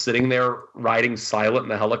he was sitting there riding silent in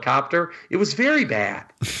the helicopter. It was very bad.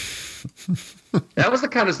 That was the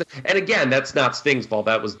kind of thing. And again, that's not Sting's fault.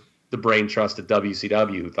 That was the brain trust at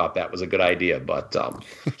WCW who thought that was a good idea. But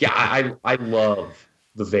I love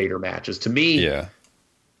the Vader matches. To me,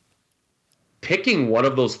 picking one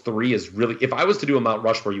of those three is really, if I was to do a Mount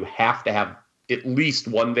Rushmore, you have to have at least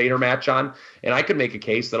one Vader match on. And I could make a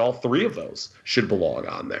case that all three of those should belong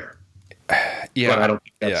on there. Yeah. But I don't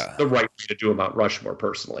think that's the right way to do a Mount Rushmore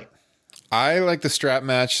personally. I like the strap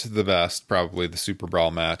match the best, probably the Super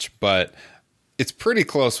Brawl match, but it's pretty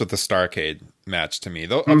close with the Starrcade match to me.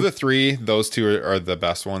 Of the three, those two are the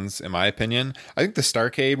best ones, in my opinion. I think the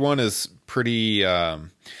Starrcade one is pretty...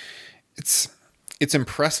 It's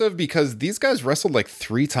impressive because these guys wrestled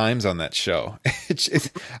 3 times on that show.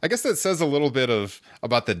 I guess that says a little bit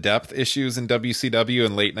about the depth issues in WCW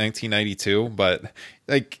in late 1992. But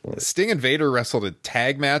Sting and Vader wrestled at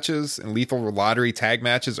tag matches and Lethal Lottery tag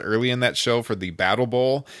matches early in that show for the Battle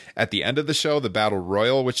Bowl. At the end of the show, the Battle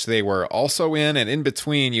Royal, which they were also in. And in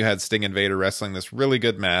between, you had Sting and Vader wrestling this really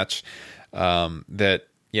good match. To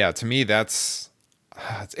me, it's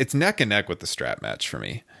neck and neck with the strap match for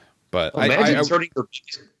me. But imagine turning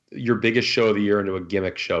your biggest show of the year into a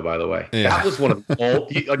gimmick show, by the way. Yeah. That was one of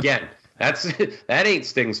the again, that ain't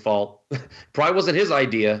Sting's fault. Probably wasn't his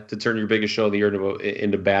idea to turn your biggest show of the year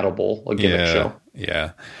into Battle Bowl, a gimmick show.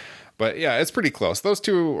 Yeah. But it's pretty close. Those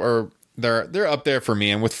two they're up there for me.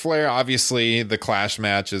 And with Flair, obviously the Clash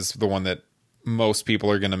match is the one that most people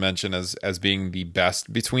are going to mention as being the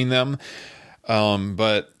best between them.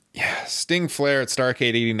 But Sting Flair at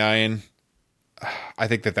Starrcade 89. I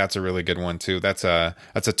think that's a really good one too. That's a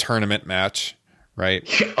tournament match, right?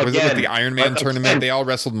 Was it with the Iron Man tournament? They all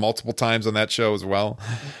wrestled multiple times on that show as well.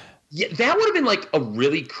 Yeah, that would have been a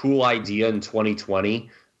really cool idea in 2020.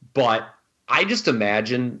 But I just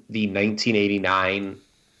imagine the 1989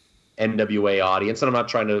 NWA audience, and I'm not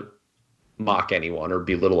trying to mock anyone or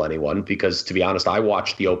belittle anyone, because to be honest, I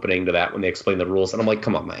watched the opening to that when they explained the rules, and I'm like,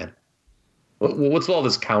 come on, man, what's all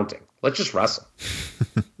this counting? Let's just wrestle.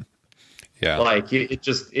 Yeah. Like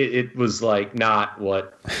it was like not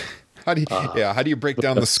what. How do you break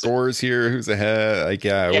down the scores here? Who's ahead? Like,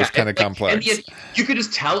 it was kind of complex. And yet you could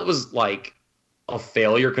just tell it was like a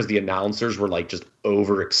failure because the announcers were like just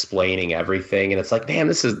over explaining everything, and it's like, man,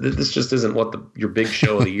 this just isn't what your big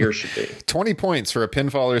show of the year should be. 20 points for a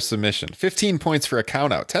pinfall or submission, 15 points for a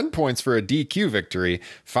countout, 10 points for a DQ victory,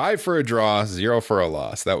 5 for a draw, 0 for a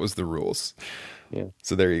loss. That was the rules. Yeah.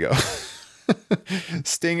 So there you go.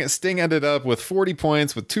 Sting ended up with 40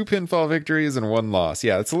 points with 2 pinfall victories and 1 loss.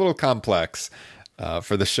 Yeah, it's a little complex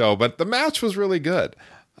for the show, but the match was really good.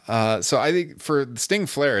 So I think for Sting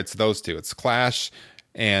Flair, it's those two. It's Clash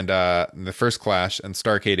and the first Clash and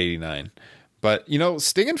Starrcade 89. But,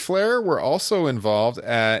 Sting and Flair were also involved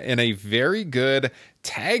in a very good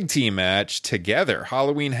tag team match together.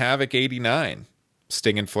 Halloween Havoc 89.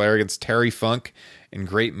 Sting and Flair against Terry Funk and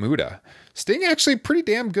Great Muta. Sting actually pretty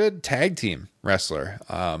damn good tag team wrestler.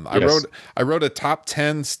 Yes. I wrote a top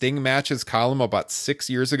 10 Sting matches column about 6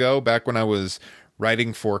 years ago, back when I was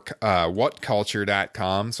writing for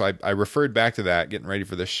whatculture.com. So I referred back to that, getting ready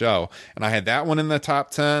for this show. And I had that one in the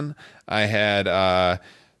top 10. I had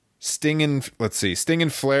Sting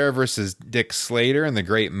and Flair versus Dick Slater and the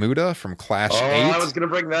Great Muta from Clash 8. I was going to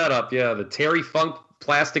bring that up. Yeah, the Terry Funk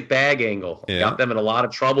plastic bag angle. Yeah. Got them in a lot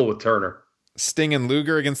of trouble with Turner. Sting and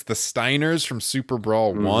Luger against the Steiners from Super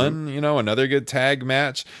Brawl 1, another good tag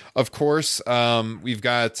match. Of course, we've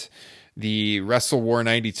got the Wrestle War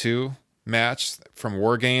 92 match from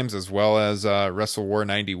War Games, as well as Wrestle War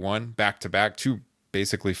 91, back-to-back, 2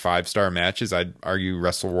 basically 5-star matches. I'd argue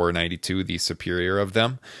Wrestle War 92 the superior of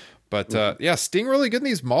them. But Sting really good in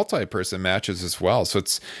these multi-person matches as well. So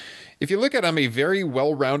if you look at him, a very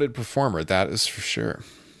well-rounded performer, that is for sure.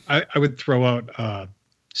 I would throw out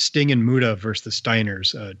Sting and Muta versus the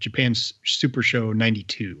Steiners, Japan's Super Show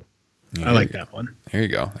 92. Yeah, I like that one. There you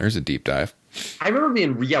go. There's a deep dive. I remember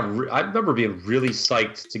being really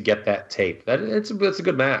psyched to get that tape. It's a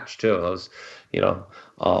good match too. It was,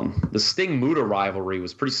 the Sting Muta rivalry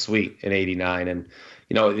was pretty sweet in '89, and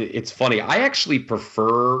it's funny. I actually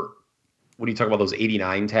prefer, when you talk about those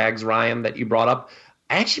 '89 tags, Ryan, that you brought up,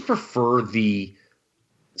 I actually prefer the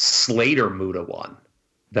Slater Muta one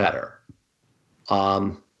better.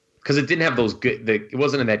 Because it didn't have those good. It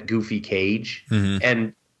wasn't in that goofy cage,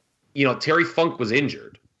 and Terry Funk was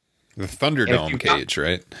injured. The Thunderdome cage,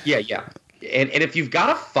 right? Yeah. And if you've got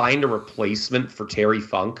to find a replacement for Terry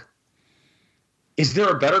Funk, is there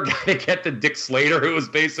a better guy to get than Dick Slater, who was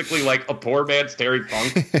basically like a poor man's Terry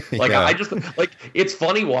Funk? Like, I just like, it's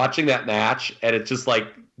funny watching that match, and it's just like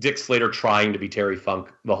Dick Slater trying to be Terry Funk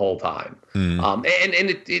the whole time. And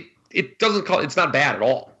it doesn't call, it's not bad at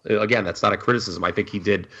all. Again, that's not a criticism. I think he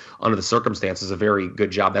did, under the circumstances, a very good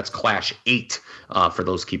job. That's Clash 8 for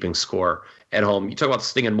those keeping score at home. You talk about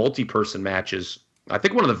Sting and multi-person matches. I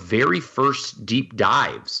think one of the very first deep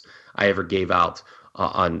dives I ever gave out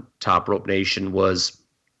on Top Rope Nation was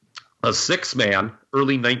a 6-man,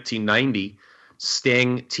 early 1990,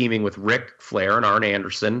 Sting teaming with Ric Flair and Arn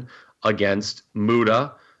Anderson against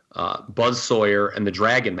Muta, Buzz Sawyer, and the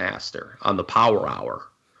Dragon Master on the Power Hour.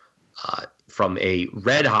 From a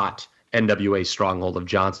red-hot NWA stronghold of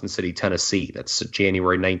Johnson City, Tennessee. That's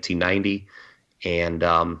January 1990. And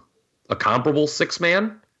a comparable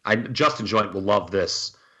 6-man. Justin Joint will love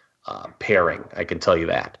this pairing, I can tell you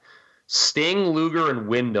that. Sting, Luger, and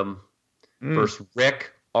Wyndham versus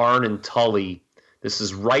Rick, Arn, and Tully. This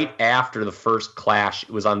is right after the first Clash. It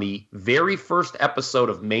was on the very first episode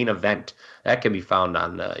of Main Event. That can be found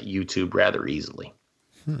on YouTube rather easily.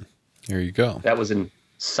 There you go. That was in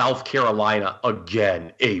South Carolina,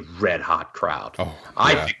 again, a red-hot crowd. Oh, yeah.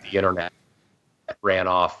 I think the internet ran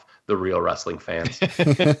off the real wrestling fans.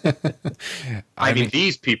 I mean,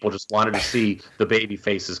 these people just wanted to see the baby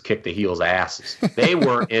faces kick the heels' asses. They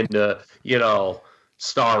weren't into,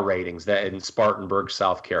 star ratings that in Spartanburg,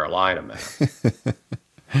 South Carolina, man.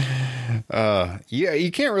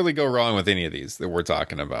 You can't really go wrong with any of these that we're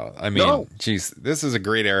talking about. I mean, geez, this is a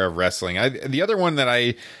great era of wrestling. The other one that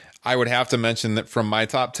I would have to mention that from my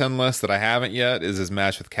top 10 list that I haven't yet is his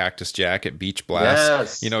match with Cactus Jack at Beach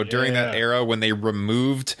Blast. Yes. During that era when they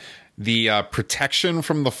removed the protection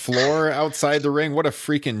from the floor outside the ring. What a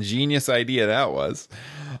freaking genius idea that was.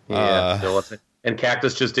 Yeah, and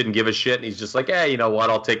Cactus just didn't give a shit, and he's just like, you know what?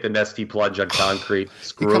 I'll take the nasty plunge on concrete.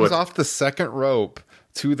 Screw it. He comes off the second rope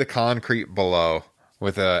to the concrete below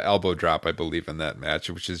with an elbow drop, I believe, in that match,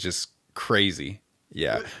 which is just crazy.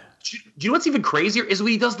 Yeah. Do you know what's even crazier is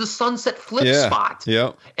when he does the sunset flip spot.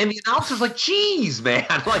 Yeah. And the announcer's like, geez, man.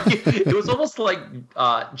 Like, it was almost like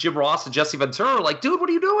Jim Ross and Jesse Ventura were like, dude, what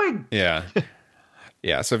are you doing? Yeah.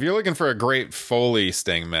 Yeah, so if you're looking for a great Foley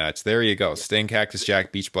Sting match, there you go. Sting, Cactus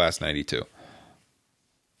Jack, Beach Blast 92.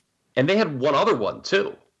 And they had one other one,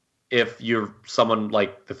 too. If you're someone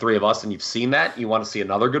like the three of us and you've seen that, you want to see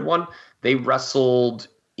another good one, they wrestled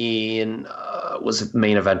in, was it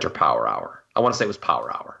Main Event or Power Hour? I want to say it was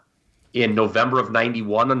Power Hour. In November of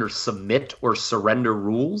 91 under Submit or Surrender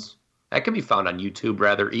Rules. That can be found on YouTube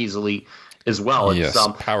rather easily as well. Yes,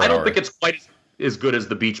 I don't think it's quite as good as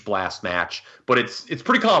the Beach Blast match, but it's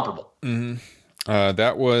pretty comparable. Mm-hmm.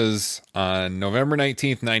 That was on November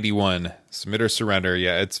 19th, 91. Submit or Surrender.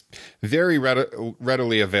 Yeah, it's very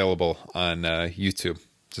readily available on YouTube.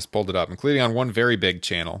 Just pulled it up, including on one very big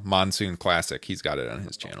channel, Monsoon Classic. He's got it on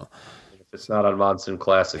his channel. If it's not on Monsoon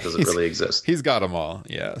Classic, does it really exist? He's got them all.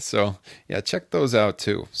 Yeah. So, yeah, check those out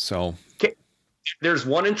too. So, okay. There's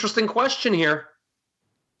one interesting question here.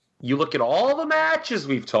 You look at all the matches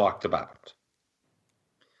we've talked about.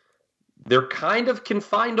 They're kind of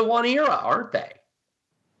confined to one era, aren't they?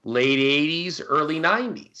 Late 80s, early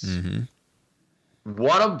 90s. Mm-hmm.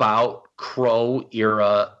 What about Crow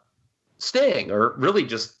era Sting, or really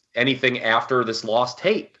just anything after this lost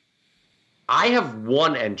tape? I have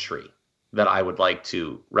one entry that I would like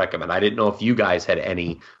to recommend. I didn't know if you guys had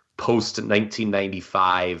any post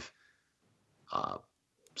 1995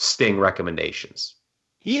 Sting recommendations.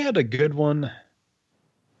 He had a good one.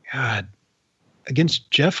 God, against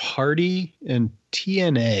Jeff Hardy and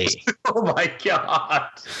TNA. Oh my God.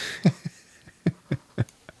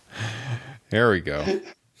 There we go.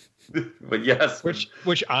 But yes.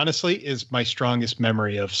 Which honestly is my strongest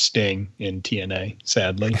memory of Sting in TNA,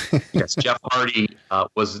 sadly. Yes, Jeff Hardy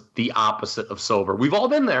was the opposite of sober. We've all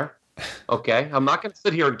been there. Okay. I'm not going to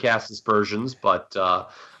sit here and cast aspersions, but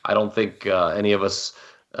I don't think any of us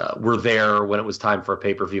were there when it was time for a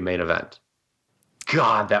pay-per-view main event.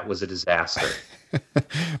 God, that was a disaster.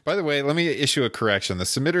 By the way, let me issue a correction. The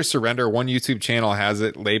Submit or Surrender one YouTube channel has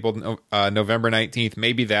it labeled November 19th.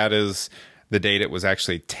 Maybe that is the date it was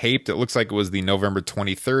actually taped. It looks like it was the November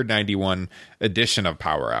 23rd, 91 edition of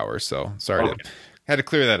Power Hour. So sorry, had to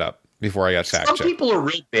clear that up before I got fact checked. Some people are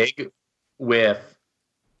real big with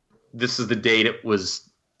this is the date it was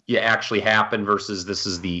actually happened versus this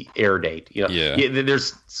is the air date. You know, yeah,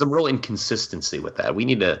 there's some real inconsistency with that. We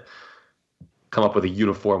need to come up with a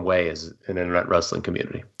uniform way as an internet wrestling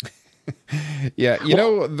community. Yeah,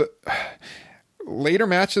 the later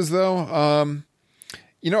matches though.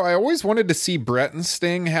 I always wanted to see Brett and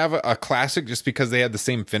Sting have a classic just because they had the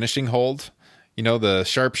same finishing hold. The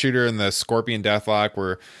sharpshooter and the scorpion deathlock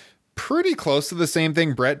were pretty close to the same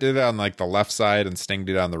thing. Brett did it on like the left side and Sting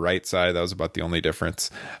did it on the right side. That was about the only difference.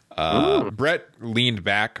 Brett leaned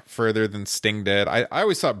back further than Sting did. I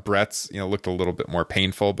always thought Brett's, looked a little bit more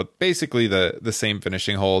painful, but basically the same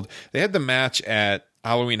finishing hold. They had the match at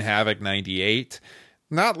Halloween Havoc 98.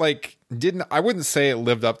 I wouldn't say it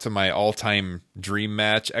lived up to my all-time dream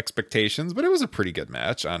match expectations, but it was a pretty good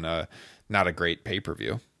match on not a great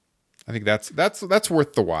pay-per-view. I think that's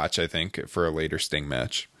worth the watch, I think, for a later Sting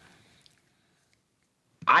match.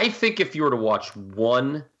 I think if you were to watch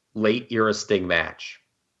one late era Sting match,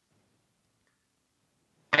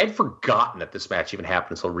 I had forgotten that this match even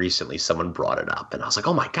happened until recently. Someone brought it up, and I was like,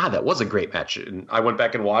 oh my God, that was a great match. And I went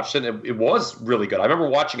back and watched it, and it was really good. I remember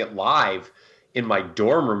watching it live in my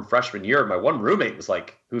dorm room freshman year. My one roommate was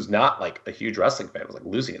like, who's not like a huge wrestling fan, was like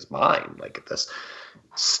losing his mind like at this.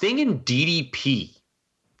 Sting and DDP,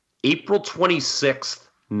 April 26th,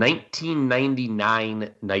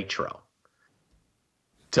 1999 Nitro.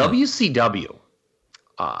 WCW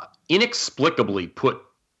inexplicably put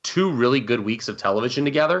 2 really good weeks of television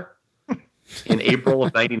together in April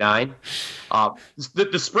of 99.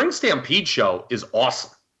 The Spring Stampede show is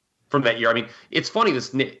awesome from that year. I mean, it's funny,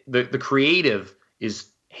 the creative is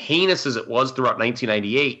heinous as it was throughout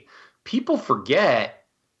 1998. People forget,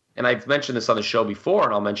 and I've mentioned this on the show before,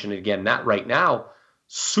 and I'll mention it again not right now,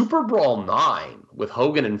 Super Brawl 9 with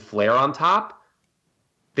Hogan and Flair on top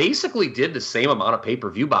basically did the same amount of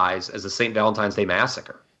pay-per-view buys as the St. Valentine's Day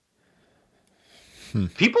Massacre.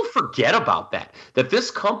 People forget about that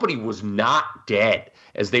this company was not dead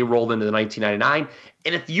as they rolled into the 1999.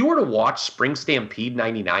 And if you were to watch Spring Stampede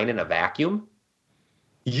 99 in a vacuum,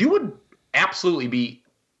 you would absolutely be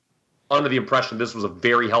under the impression this was a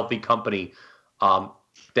very healthy company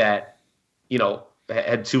that,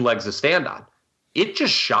 had 2 legs to stand on. It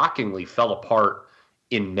just shockingly fell apart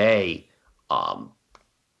in May.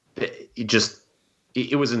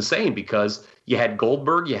 It was insane because you had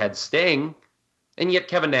Goldberg, you had Sting, and yet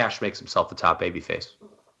Kevin Nash makes himself the top babyface.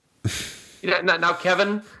 Now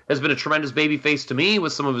Kevin has been a tremendous babyface to me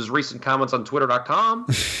with some of his recent comments on Twitter.com.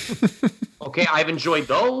 Okay, I've enjoyed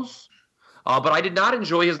those. But I did not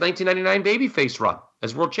enjoy his 1999 babyface run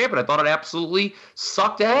as world champion. I thought it absolutely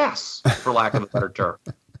sucked ass, for lack of a better term.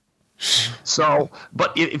 So,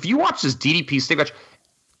 but if you watch this DDP Sting match,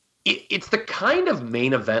 it's the kind of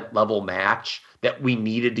main event level match that we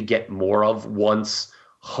needed to get more of once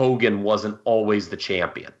Hogan wasn't always the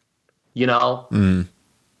champion. You know?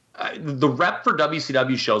 The rep for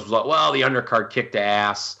WCW shows was like, well, the undercard kicked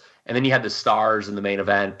ass, and then you had the stars in the main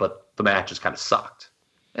event, but the matches kind of sucked.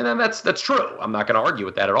 And then that's true. I'm not going to argue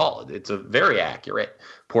with that at all. It's a very accurate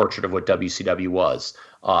portrait of what WCW was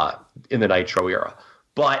in the Nitro era.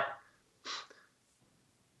 But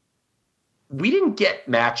we didn't get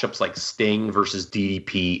matchups like Sting versus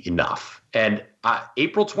DDP enough. And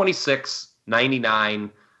April 26,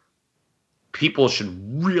 99, people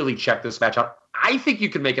should really check this match out. I think you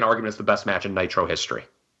could make an argument it's the best match in Nitro history.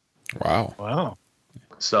 Wow.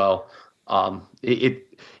 So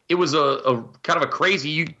it was a kind of a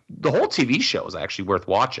crazy. The whole TV show is actually worth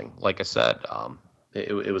watching. Like I said,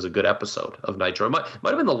 it was a good episode of Nitro. It might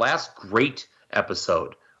have been the last great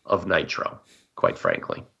episode of Nitro, quite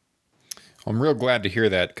frankly. I'm real glad to hear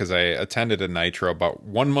that because I attended a Nitro about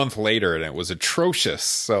 1 month later and it was atrocious.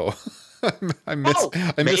 So I missed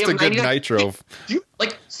a good Nitro.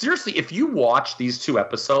 Seriously, if you watch these two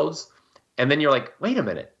episodes and then you're like, wait a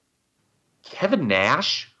minute, Kevin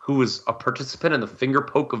Nash, who was a participant in the Finger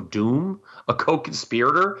Poke of Doom, a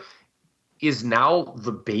co-conspirator, is now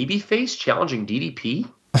the babyface challenging DDP?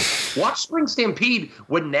 Watch Spring Stampede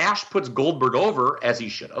when Nash puts Goldberg over, as he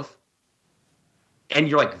should have. And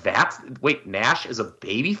you're like, Nash is a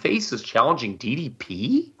babyface is challenging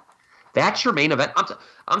DDP? That's your main event?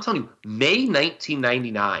 I'm telling you, May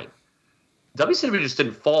 1999, WCW just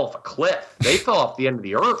didn't fall off a cliff. They fell off the end of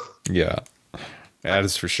the earth. Yeah, that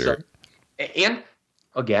is for sure. And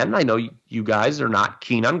again, I know you guys are not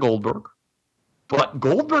keen on Goldberg, but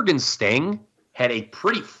Goldberg and Sting had a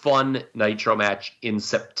pretty fun Nitro match in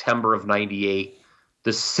September of 98,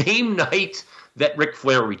 the same night that Ric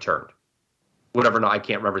Flair returned. Whatever, no, I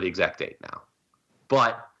can't remember the exact date now.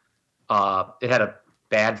 But it had a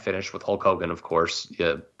bad finish with Hulk Hogan, of course,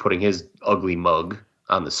 putting his ugly mug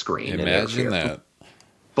on the screen. Imagine that.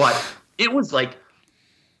 But it was like,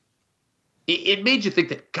 it made you think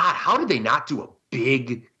that, God, how did they not do a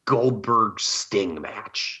big Goldberg-Sting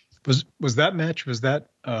match? Was that match, was that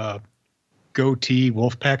goatee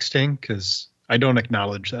Wolfpack Sting? Because I don't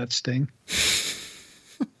acknowledge that Sting.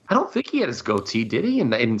 I don't think he had his goatee, did he,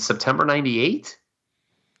 in September 98?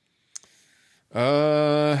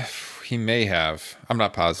 He may have. I'm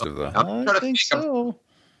not positive, though. I think so.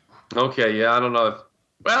 Okay, yeah, I don't know.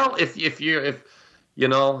 If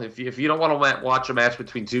you don't want to watch a match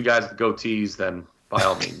between two guys with goatees, then by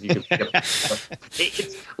all means, you can.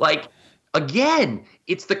 It's like, again,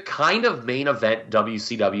 it's the kind of main event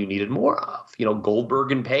WCW needed more of.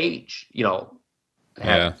 Goldberg and Page.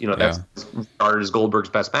 That's started as Goldberg's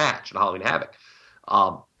best match in Halloween Havoc.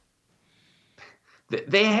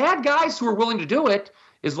 They had guys who were willing to do it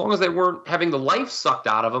as long as they weren't having the life sucked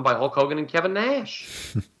out of them by Hulk Hogan and Kevin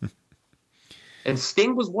Nash. And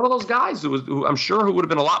Sting was one of those guys who I'm sure who would have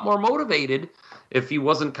been a lot more motivated if he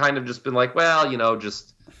wasn't kind of just been like, well,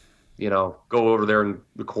 go over there in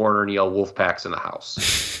the corner and yell Wolfpack's in the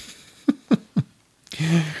house.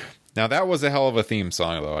 Now that was a hell of a theme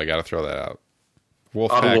song, though. I got to throw that out.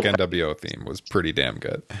 Wolfpack NWO theme was pretty damn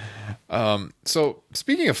good. So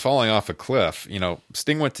speaking of falling off a cliff,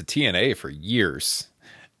 Sting went to TNA for years,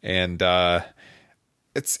 and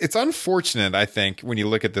it's unfortunate, I think, when you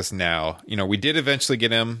look at this now. We did eventually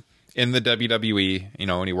get him in the WWE,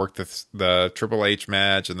 and he worked the Triple H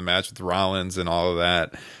match and the match with Rollins and all of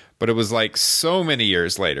that. But it was like so many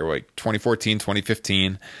years later, like 2014,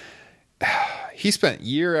 2015. He spent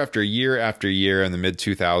year after year after year in the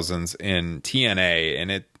mid-2000s in TNA,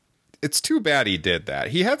 and it's too bad he did that.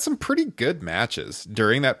 He had some pretty good matches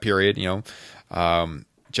during that period.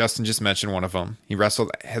 Justin just mentioned one of them. He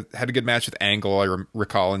had a good match with Angle, I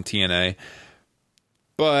recall, in TNA.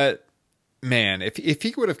 But, man, if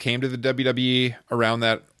he would have came to the WWE around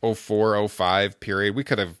that 04, 05 period, we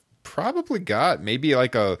could have probably got maybe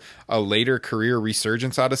like a later career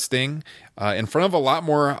resurgence out of Sting in front of a lot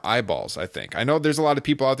more eyeballs, I think. I know there's a lot of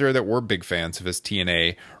people out there that were big fans of his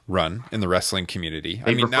TNA run in the wrestling community.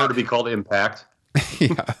 They prefer to be called Impact.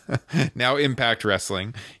 Yeah. Now Impact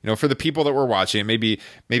Wrestling. For the people that were watching, maybe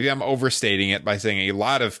I'm overstating it by saying a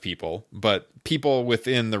lot of people, but people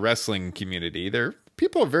within the wrestling community,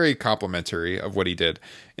 people are very complimentary of what he did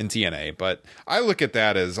in TNA, but I look at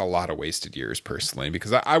that as a lot of wasted years personally,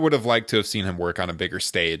 because I would have liked to have seen him work on a bigger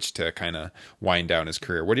stage to kind of wind down his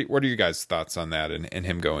career. What are your guys' thoughts on that and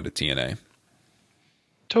him going to TNA?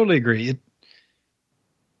 Totally agree.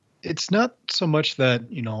 it's not so much that,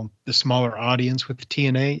 the smaller audience with the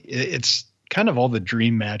TNA. It's kind of all the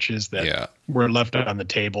dream matches that were left on the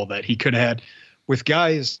table that he could have had with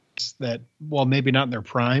guys that, well, maybe not in their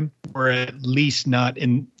prime, or at least not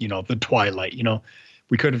in, the twilight.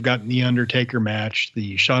 We could have gotten the Undertaker match,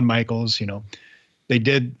 the Shawn Michaels, they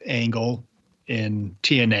did Angle in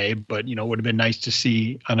TNA, but, it would have been nice to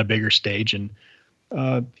see on a bigger stage. And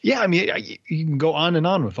you can go on and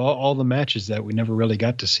on with all the matches that we never really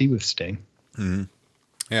got to see with Sting. Mm-hmm.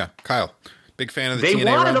 Yeah. Kyle, big fan of the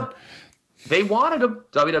TNA run. They wanted him,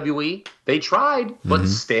 WWE. They tried, but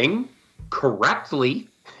Sting correctly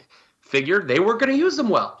figured they weren't going to use him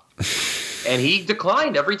well. And he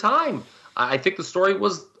declined every time. I think the story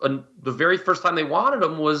was the very first time they wanted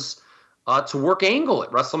him was to work Angle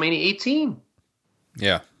at WrestleMania 18.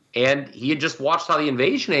 Yeah. And he had just watched how the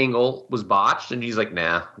Invasion angle was botched, and he's like,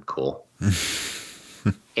 nah, I'm cool.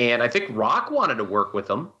 And I think Rock wanted to work with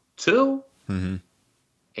him, too. Mm-hmm.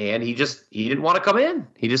 And he didn't want to come in.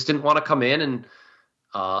 He just didn't want to come in and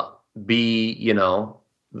be, just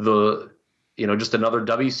another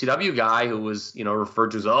WCW guy who was,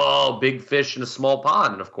 referred to as, big fish in a small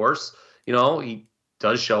pond. And, of course, he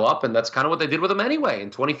does show up, and that's kind of what they did with him anyway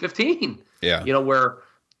in 2015. Yeah. Where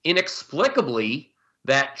inexplicably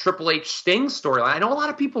that Triple H Sting storyline, I know a lot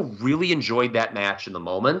of people really enjoyed that match in the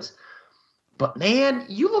moment, but man,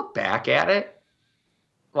 you look back at it,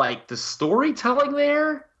 like the storytelling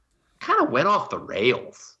there kind of went off the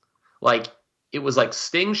rails. Like it was like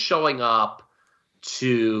Sting showing up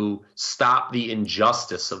to stop the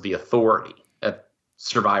injustice of the Authority at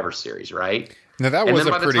Survivor Series, right? Now that was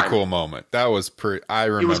a pretty cool moment. That was I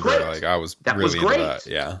remember, was great. Like I was really into that.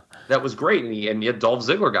 Yeah, that was great, and yet Dolph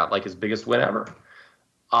Ziggler got like his biggest win ever.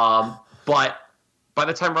 But by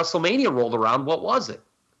the time WrestleMania rolled around, what was it?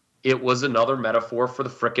 It was another metaphor for the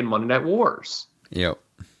frickin' Monday Night Wars. Yep.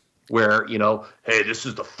 Where, hey, this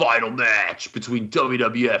is the final match between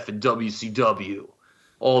WWF and WCW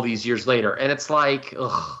all these years later. And it's like,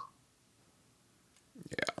 ugh.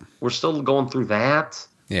 Yeah. We're still going through that.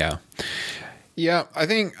 Yeah. Yeah, I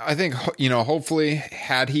think hopefully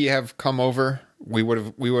had he have come over, we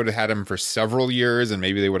would have had him for several years, and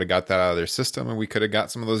maybe they would have got that out of their system, and we could have got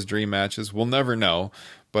some of those dream matches. We'll never know.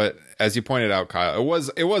 But as you pointed out, Kyle,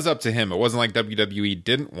 it was up to him. It wasn't like WWE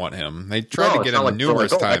didn't want him. They tried to get him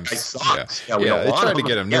numerous times. They tried to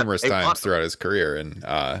get him numerous times throughout his career,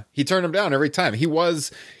 and he turned him down every time. He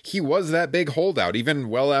was that big holdout, even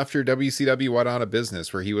well after WCW went out of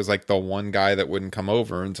business, where he was like the one guy that wouldn't come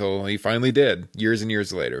over until he finally did, years and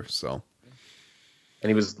years later. So, and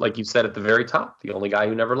he was, like you said at the very top, the only guy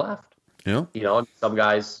who never left. Yeah, some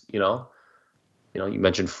guys, you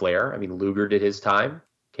mentioned Flair. I mean, Luger did his time.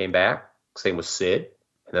 Came back, same with Sid.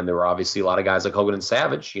 And then there were obviously a lot of guys like Hogan and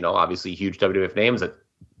Savage, obviously huge WWF names that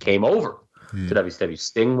came over to WCW.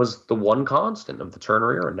 Sting was the one constant of the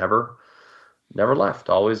Turner era, never left.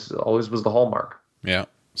 Always was the hallmark. Yeah.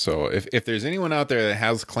 So if there's anyone out there that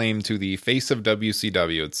has claim to the face of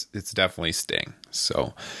WCW, it's definitely Sting.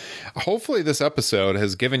 So hopefully this episode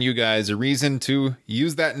has given you guys a reason to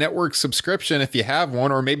use that network subscription if you have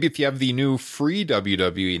one, or maybe if you have the new free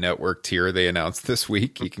WWE Network tier they announced this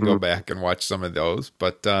week, you can go back and watch some of those.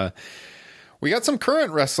 But we got some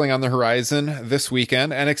current wrestling on the horizon this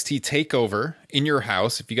weekend. NXT TakeOver in your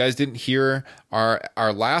house. If you guys didn't hear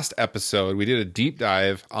our last episode, we did a deep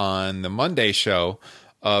dive on the Monday show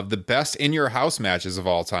of the best in your house matches of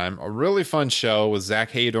all time. A really fun show with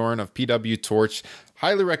Zach Haydorn of PW Torch.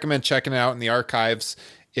 Highly recommend checking it out in the archives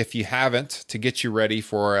if you haven't, to get you ready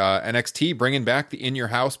for NXT bringing back the in your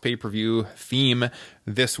house pay-per-view theme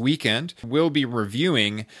this weekend. We'll be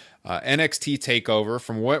reviewing NXT TakeOver.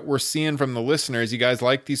 From what we're seeing from the listeners, you guys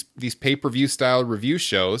like these pay-per-view style review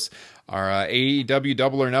shows. Our AEW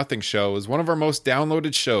Double or Nothing show is one of our most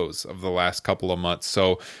downloaded shows of the last couple of months.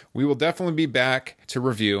 So we will definitely be back to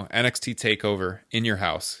review NXT TakeOver in your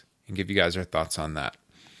house and give you guys our thoughts on that.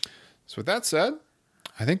 So with that said,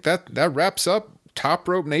 I think that wraps up Top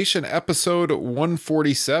Rope Nation episode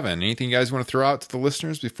 147. Anything you guys want to throw out to the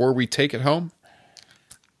listeners before we take it home?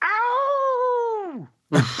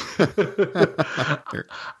 I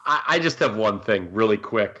just have one thing really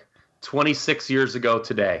quick. 26 years ago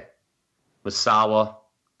today, Misawa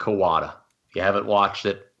Kawada. If you haven't watched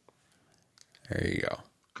it, there you go.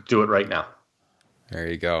 Do it right now. There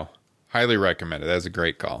you go. Highly recommend it. That's a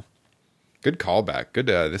great call. Good callback. Good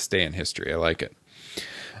this day in history. I like it.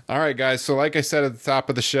 All right, guys. So like I said at the top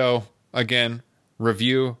of the show, again,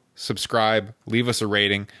 review, subscribe, leave us a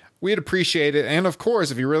rating. we'd appreciate it. And of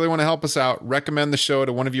course, if you really want to help us out, recommend the show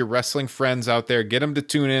to one of your wrestling friends out there. Get them to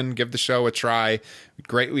tune in, give the show a try. We'd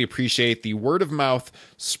greatly appreciate the word of mouth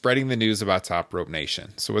spreading the news about Top Rope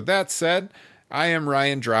Nation. So with that said, I am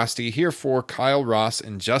Ryan Drosty here for Kyle Ross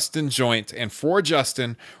and Justin Joint. And for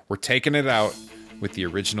Justin, we're taking it out with the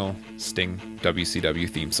original Sting WCW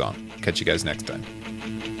theme song. Catch you guys next time.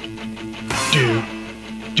 Do,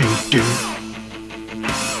 do, do.